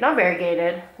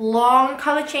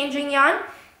color changing yarn.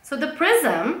 So the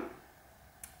Prism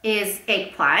is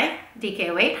 8 ply,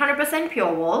 DK weight, 100%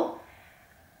 pure wool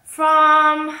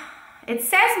from, it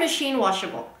says machine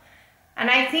washable. And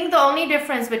I think the only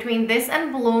difference between this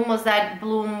and Bloom was that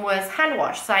Bloom was hand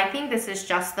washed. So I think this is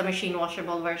just the machine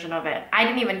washable version of it. I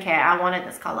didn't even care. I wanted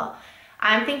this color.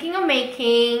 I'm thinking of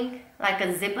making like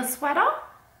a zipper sweater.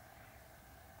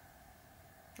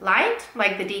 Light,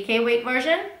 like the DK weight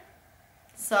version.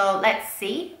 So let's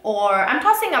see. Or I'm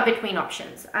tossing up between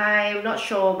options. I'm not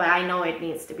sure, but I know it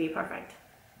needs to be perfect.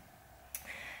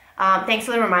 Thanks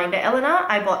for the reminder, Elena.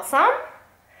 I bought some.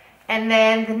 And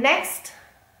then the next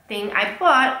thing I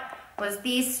bought was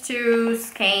these 2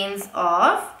 skeins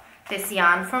of this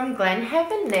yarn from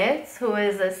Glenheavenknits, who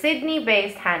is a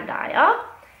Sydney-based hand dyer.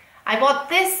 I bought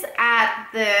this at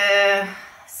the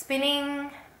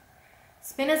Spinners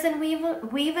and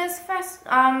Weavers Fest,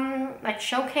 like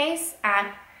showcase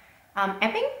at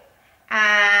Epping,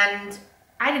 and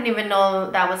I didn't even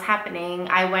know that was happening.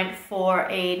 I went for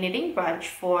a knitting brunch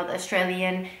for the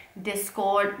Australian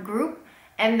Discord group.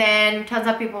 And then turns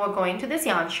out people were going to this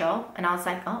yarn show, and I was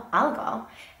like, oh, I'll go.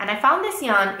 And I found this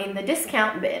yarn in the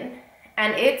discount bin,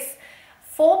 and it's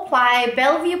 4 ply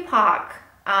Bellevue Park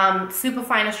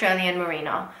superfine Australian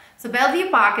Merino. So Bellevue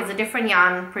Park is a different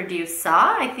yarn producer,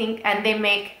 I think, and they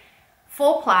make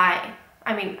 4 ply.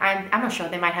 I mean, I'm not sure,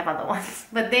 they might have other ones,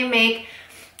 but they make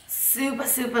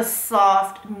super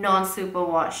soft,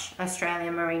 non-superwash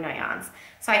Australian Merino yarns.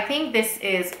 So I think this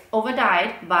is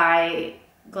overdyed by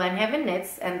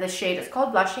Glenheavenknits, and the shade is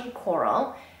called Blushing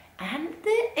Coral, and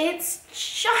it's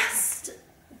just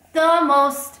the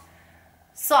most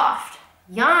soft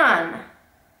yarn.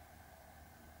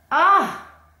 I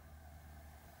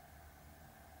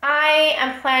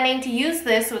am planning to use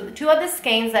this with the 2 other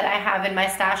skeins that I have in my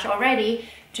stash already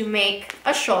to make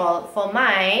a shawl for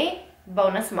my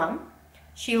bonus mom.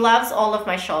 She loves all of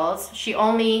my shawls. She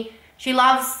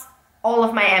loves all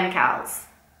of my MCALs.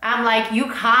 I'm like, you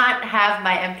can't have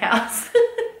my MCALs.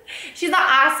 She's not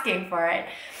asking for it.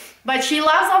 But she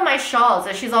loves all my shawls.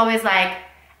 And she's always like,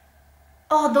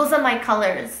 oh, those are my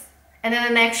colors. And then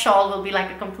the next shawl will be like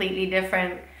a completely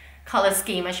different color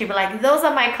scheme. And she'll be like, those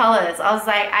are my colors. I was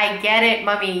like, I get it,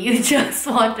 mommy. You just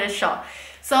want a shawl.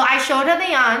 So I showed her the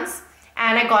yarns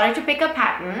and I got her to pick a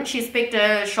pattern. She's picked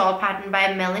a shawl pattern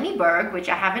by Melanie Berg, which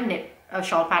I haven't knit a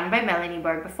shawl pattern by Melanie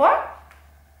Berg before.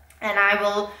 And I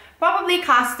will probably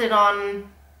cast it on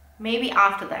maybe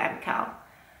after the MCAL.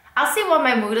 I'll see what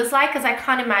my mood is like, because I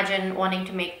can't imagine wanting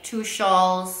to make 2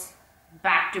 shawls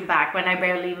back to back when I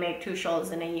barely make 2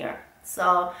 shawls in a year.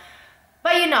 So,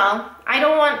 but you know, I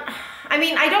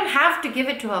don't have to give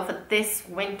it to her for this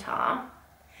winter.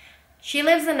 She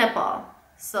lives in Nepal,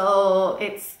 so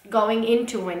it's going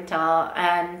into winter,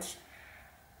 and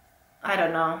I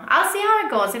don't know. I'll see how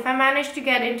it goes. If I manage to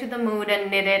get into the mood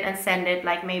and knit it and send it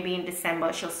like maybe in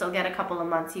December, she'll still get a couple of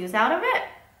months use out of it.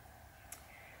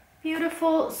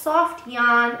 Beautiful, soft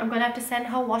yarn. I'm gonna have to send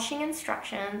her washing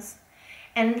instructions.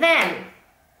 And then,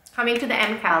 coming to the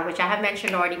MCAL, which I have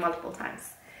mentioned already multiple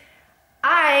times.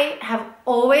 I have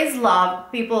always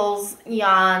loved people's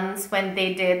yarns when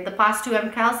they did the past 2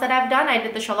 MCALs that I've done. I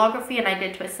did the shawlography and I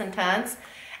did twists and turns.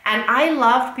 And I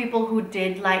loved people who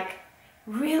did like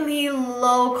really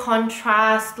low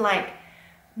contrast, like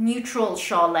neutral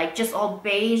shawl, like just all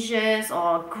beiges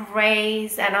or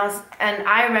grays. And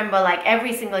I remember like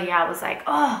every single year I was like,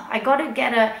 oh, I gotta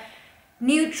get a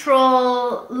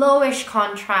neutral, lowish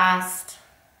contrast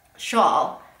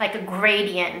shawl, like a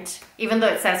gradient, even though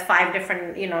it says 5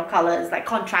 different, you know, colors, like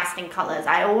contrasting colors.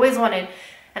 I always wanted,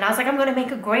 and I was like, I'm gonna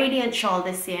make a gradient shawl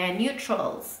this year,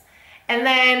 neutrals. And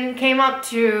then came up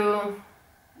to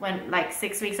when, like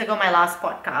 6 weeks ago, my last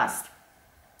podcast,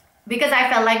 because I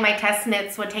felt like my test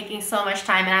knits were taking so much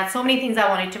time and I had so many things I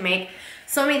wanted to make,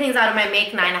 so many things out of my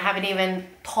Make 9 I haven't even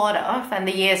thought of, and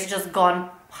the year's just gone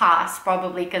past,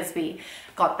 probably because we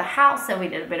got the house and we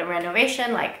did a bit of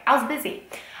renovation. Like, I was busy.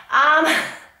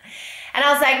 And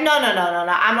I was like, no,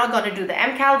 I'm not going to do the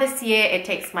MCAL this year. It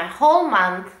takes my whole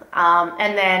month,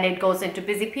 and then it goes into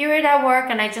busy period at work,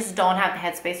 and I just don't have the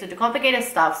headspace to do complicated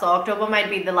stuff. So October might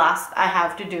be the last I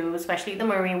have to do, especially the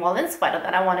marine woolen sweater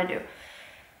that I want to do.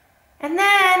 And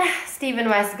then Stephen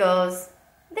West goes,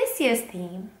 this year's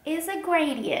theme is a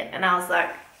gradient. And I was like,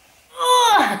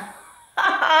 oh,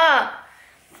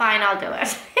 fine, I'll do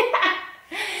it.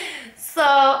 So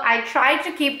I tried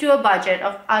to keep to a budget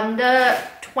of under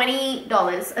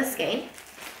 $20 a skein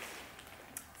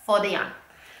for the yarn.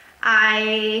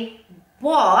 I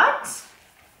bought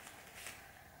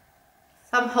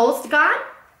some Holst yarn.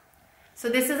 So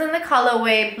this is in the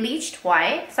colorway Bleached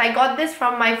White. So I got this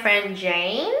from my friend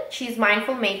Jane. She's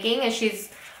Mindful Making, and she's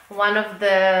one of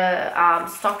the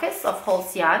stockists of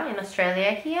Holst yarn in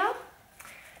Australia here.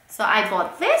 So I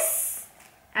bought this,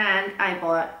 and I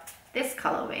bought this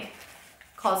colorway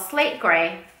called Slate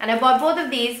Grey, and I bought both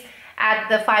of these at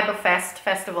the Fibre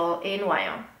Festival in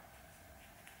Wyoming.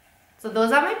 So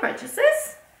those are my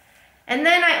purchases. And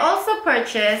then I also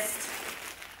purchased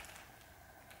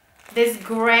this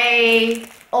gray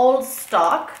old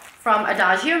stock from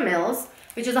Adagio Mills,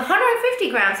 which is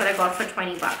 150 grams that I got for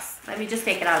 20 bucks. Let me just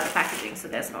take it out of the packaging so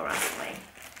there's no rustling.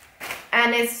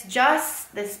 And it's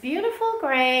just this beautiful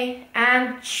gray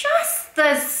and just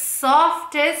the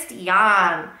softest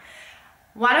yarn.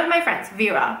 One of my friends,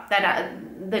 Vera,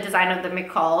 the designer of the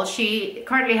Micol, she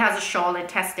currently has a shawl in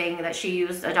testing that she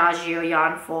used Adagio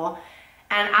yarn for.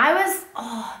 And I was,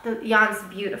 oh, the yarn's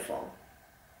beautiful.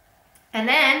 And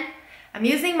then I'm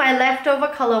using my leftover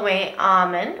colorway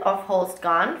Almond of Holst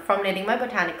yarn from Knitting My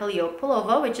Botanical Yoke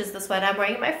Pullover, which is the sweater I'm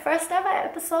wearing in my first ever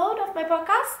episode of my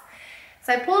podcast.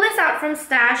 So I pulled this out from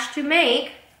stash to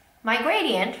make my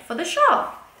gradient for the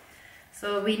shawl.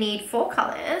 So we need 4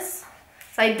 colors.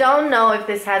 So I don't know if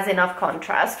this has enough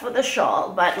contrast for the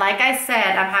shawl, but like I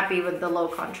said, I'm happy with the low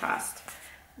contrast.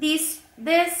 This,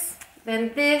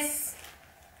 then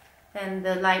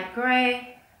the light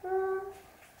gray,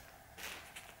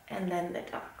 and then the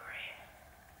dark gray.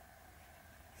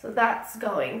 So that's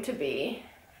going to be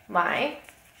my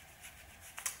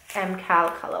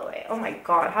MCAL colorway. Oh my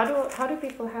god, how do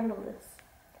people handle this?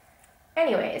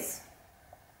 Anyways,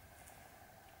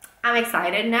 I'm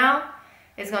excited now.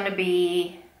 It's going to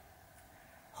be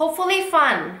hopefully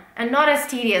fun and not as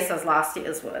tedious as last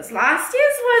year's was. Last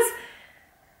year's was,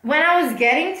 when I was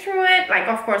getting through it, like,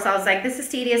 of course I was like, this is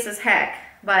tedious as heck,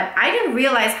 but I didn't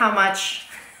realize how much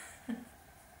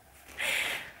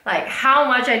like how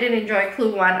much I didn't enjoy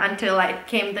Clue 1 until it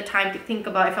came the time to think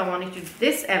about if I wanted to do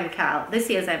this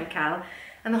year's MCAL,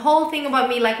 and the whole thing about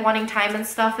me like wanting time and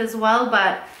stuff as well.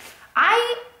 But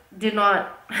I did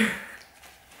not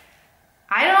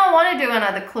I don't want to do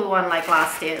another Clue 1 like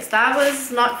last year's. That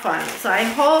was not fun. So I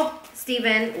hope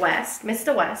Stephen West,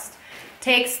 Mr. West,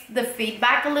 takes the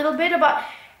feedback a little bit about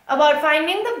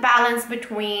finding the balance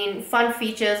between fun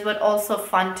features but also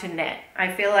fun to knit.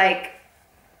 I feel like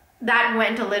that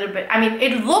went a little bit, I mean,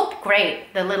 it looked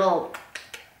great, the little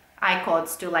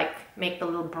I-cords to like make the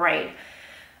little braid.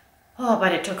 Oh,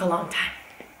 but it took a long time.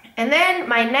 And then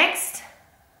my next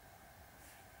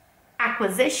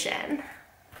acquisition,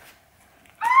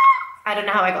 I don't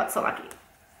know how I got so lucky.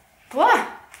 Whoa.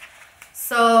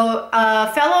 So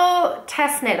a fellow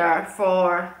test knitter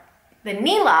for the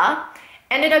Nela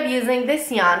ended up using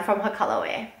this yarn from her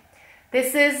colorway.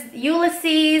 This is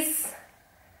Ulysses,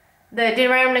 the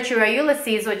Dinarium Natura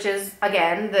Ulysses, which is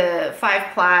again the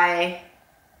 5-ply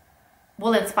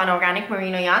woolen spun organic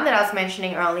merino yarn that I was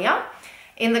mentioning earlier.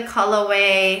 In the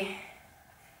colorway,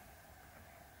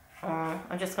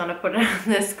 I'm just gonna put it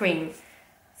on the screen.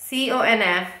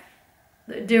 CONF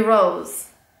de Rose,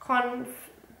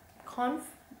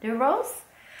 de Rose.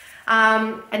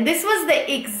 And this was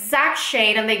the exact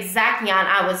shade and the exact yarn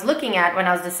I was looking at when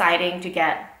I was deciding to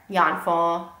get yarn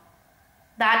for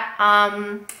that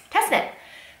test knit.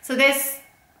 So this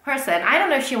person, I don't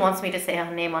know if she wants me to say her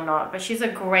name or not, but she's a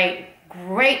great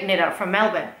knitter from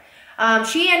Melbourne.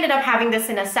 She ended up having this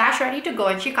in a stash ready to go,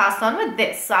 and she cast on with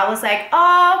this. So I was like,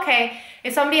 oh, okay,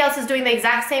 if somebody else is doing the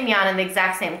exact same yarn in the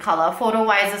exact same color,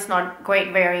 photo-wise it's not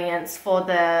great variance for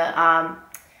the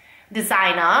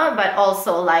designer, but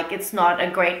also like it's not a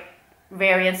great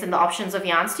variance in the options of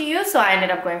yarns to use. So I ended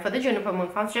up going for the Juniper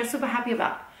Moonflower, which I'm super happy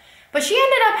about. But she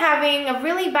ended up having a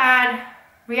really bad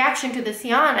reaction to this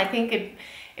yarn. I think it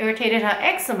irritated her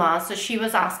eczema, so she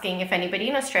was asking if anybody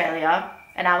in Australia,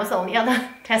 and I was the only other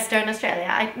tester in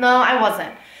Australia. No, I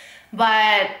wasn't,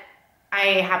 but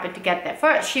I happened to get there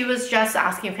first. She was just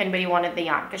asking if anybody wanted the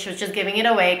yarn because she was just giving it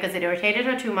away because it irritated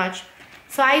her too much.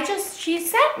 So she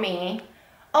sent me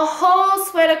a whole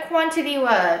sweater quantity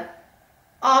worth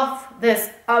of this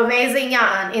amazing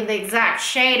yarn in the exact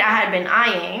shade I had been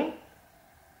eyeing.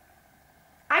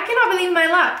 I cannot believe my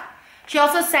luck. She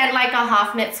also sent like a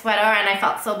half knit sweater, and I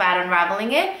felt so bad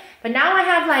unraveling it. But now I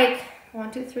have like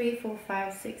 1, 2, 3, 4,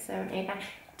 5, 6, 7, 8, 9,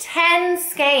 10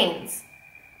 skeins.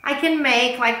 I can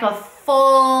make like a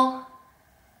full,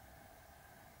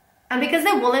 and because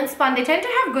they're woolen spun, they tend to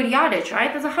have good yardage,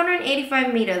 right? There's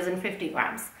 185 meters and 50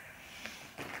 grams.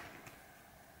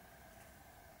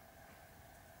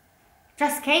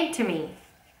 Just came to me.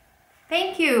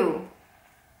 Thank you.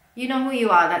 You know who you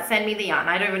are that sent me the yarn.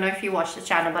 I don't even know if you watch the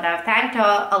channel, but I've thanked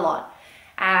her a lot.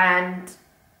 And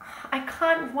I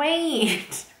can't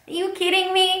wait. Are you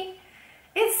kidding me?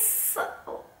 It's...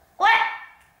 what?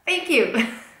 Thank you.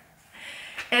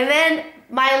 And then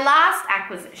my last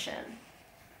acquisition.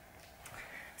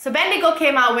 So Bendigo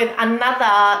came out with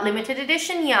another limited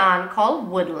edition yarn called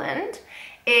Woodland.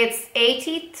 It's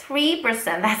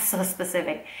 83%, that's so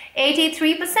specific,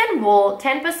 83% wool,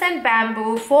 10%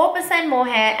 bamboo, 4%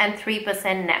 mohair, and 3%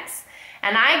 neps.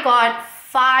 And I got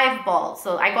 5 balls,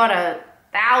 so I got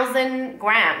 1,000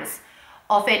 grams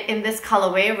of it in this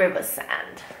colorway River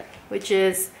Sand, which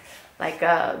is like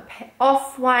a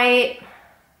off-white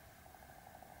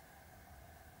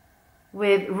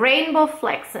with rainbow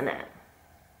flecks in it.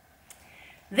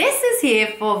 This is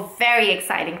here for very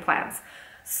exciting plans.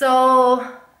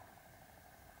 So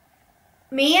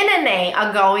me and Ane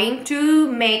are going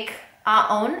to make our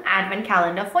own advent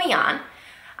calendar for yarn,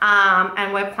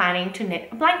 and we're planning to knit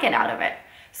a blanket out of it.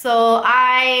 So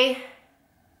I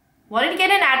wanted to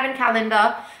get an advent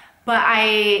calendar, but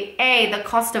the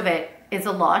cost of it is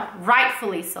a lot,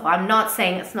 rightfully so. I'm not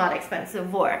saying it's not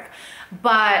expensive work,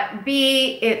 but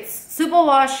B, it's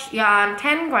superwash yarn,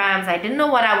 10 grams. I didn't know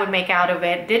what I would make out of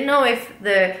it. Didn't know if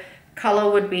the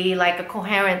color would be like a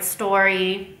coherent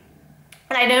story.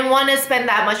 And I didn't want to spend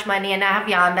that much money and I have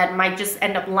yarn that might just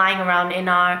end up lying around in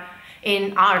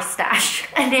our stash.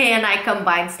 And I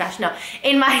combined stash, no,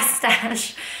 in my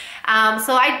stash.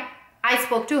 So I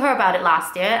spoke to her about it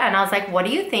last year, and I was like, what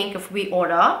do you think if we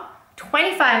order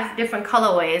 25 different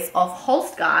colorways of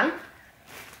Holst yarn,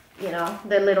 you know,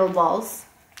 the little balls,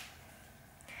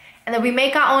 and then we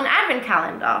make our own advent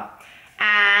calendar,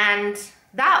 and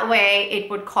that way it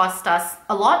would cost us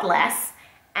a lot less,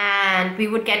 and we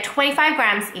would get 25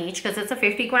 grams each because it's a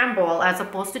 50-gram ball as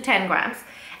opposed to 10 grams,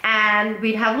 and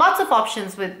we'd have lots of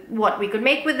options with what we could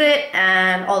make with it,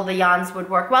 and all the yarns would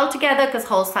work well together because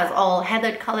Holst has all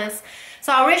heathered colors.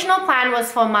 So our original plan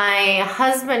was for my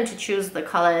husband to choose the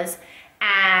colors,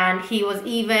 and he was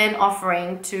even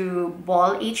offering to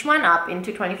ball each one up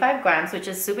into 25 grams, which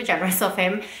is super generous of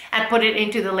him, and put it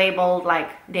into the labeled like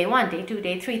day 1, day 2,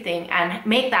 day 3 thing, and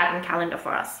make that in calendar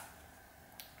for us.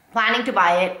 Planning to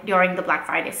buy it during the Black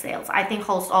Friday sales. I think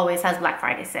Holst always has Black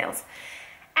Friday sales.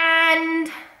 And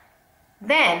And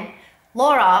then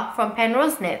Laura from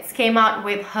Penrose Knits came out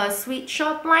with her Sweet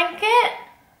Shop blanket,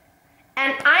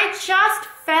 and I just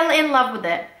fell in love with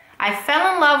it. I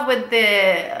fell in love with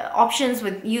the options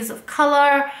with use of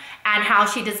color and how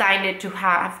she designed it to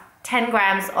have 10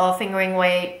 grams of fingering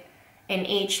weight in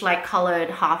each like colored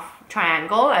half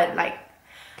triangle. And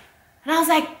I was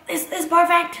like, this is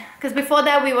perfect. Because before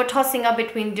that we were tossing up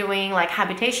between doing like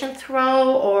habitation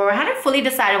throw, or hadn't fully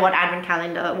decided what advent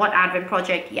calendar, what advent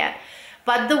project yet.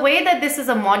 But the way that this is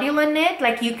a modular knit,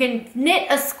 like you can knit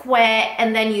a square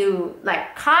and then you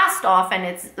like cast off, and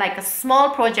it's like a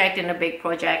small project in a big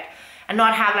project, and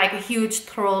not have like a huge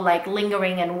throw like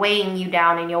lingering and weighing you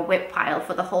down in your whip pile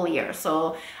for the whole year.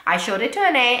 So I showed it to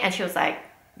Ane and she was like,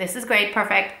 this is great,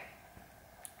 perfect.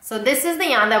 So this is the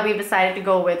yarn that we've decided to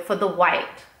go with for the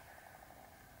white.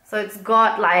 So it's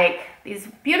got like these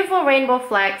beautiful rainbow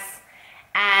flecks,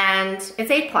 and it's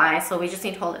 8 ply, so we just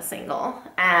need to hold it single,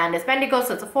 and it's Bendigo,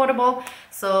 so it's affordable.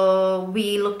 So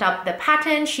we looked up the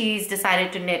pattern. She's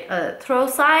decided to knit a throw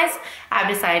size,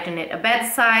 I've decided to knit a bed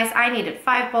size. I needed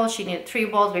 5 balls, she needed 3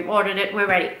 balls. We've ordered it, we're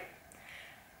ready.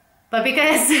 But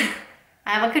because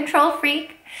I'm a control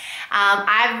freak,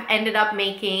 I ended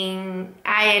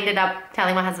up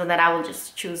telling my husband that I will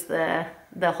just choose the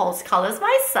whole colors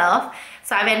myself.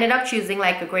 So I've ended up choosing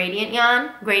like a gradient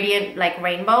yarn, gradient like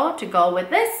rainbow to go with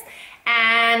this,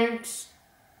 and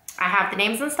I have the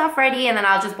names and stuff ready, and then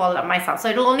I'll just ball it up myself. So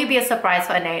it'll only be a surprise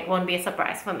for Ane, it won't be a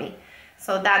surprise for me.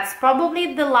 So that's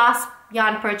probably the last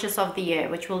yarn purchase of the year,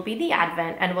 which will be the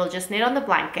advent, and we'll just knit on the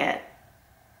blanket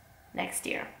next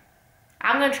year.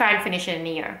 I'm gonna try and finish it in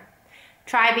a year.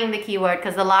 Try being the keyword,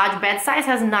 because the large bed size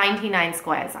has 99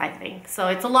 squares, I think. So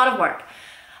it's a lot of work.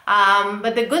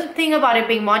 But the good thing about it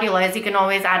being modular is you can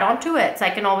always add on to it. So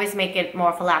I can always make it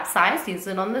more of a lap size, use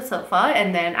it on the sofa,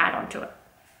 and then add on to it.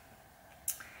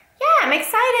 Yeah, I'm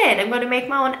excited. I'm going to make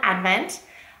my own advent.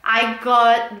 I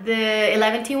got the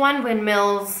 11T1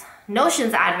 Windmills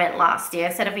Notions advent last year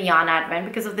instead of a yarn advent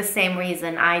because of the same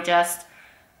reason. I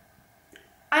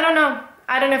don't know.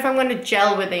 I don't know if I'm going to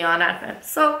gel with the yarn advent.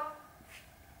 So,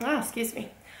 oh, excuse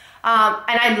me.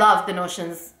 And I love the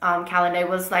Notions calendar. It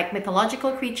was like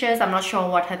mythological creatures. I'm not sure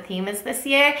what her theme is this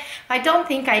year. I don't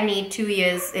think I need 2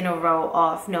 years in a row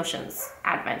of Notions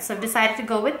advent. So I've decided to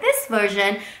go with this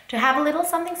version to have a little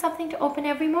something to open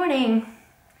every morning.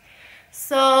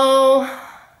 So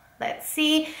let's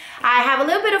see. I have a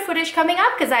little bit of footage coming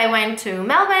up because I went to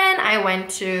Melbourne. I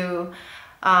went to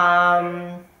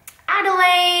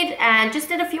Adelaide and just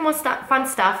did a few more fun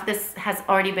stuff. This has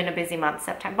already been a busy month,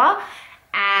 September.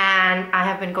 And I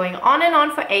have been going on and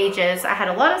on for ages. I had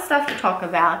a lot of stuff to talk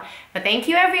about, but thank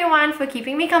you everyone for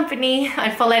keeping me company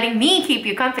and for letting me keep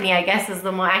you company, I guess is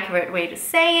the more accurate way to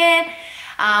say it.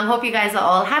 Hope you guys are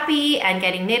all happy and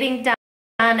getting knitting done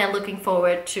and looking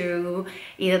forward to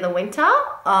either the winter,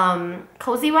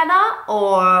 cozy weather,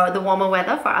 or the warmer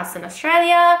weather for us in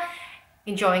Australia.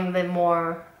 Enjoying the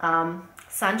more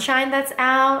sunshine that's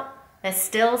out. There's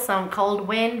still some cold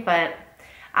wind, but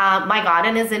my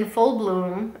garden is in full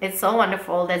bloom. It's so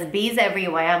wonderful. There's bees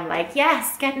everywhere. I'm like,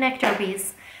 yes, get nectar,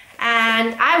 bees.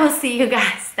 And I will see you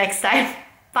guys next time.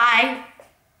 Bye.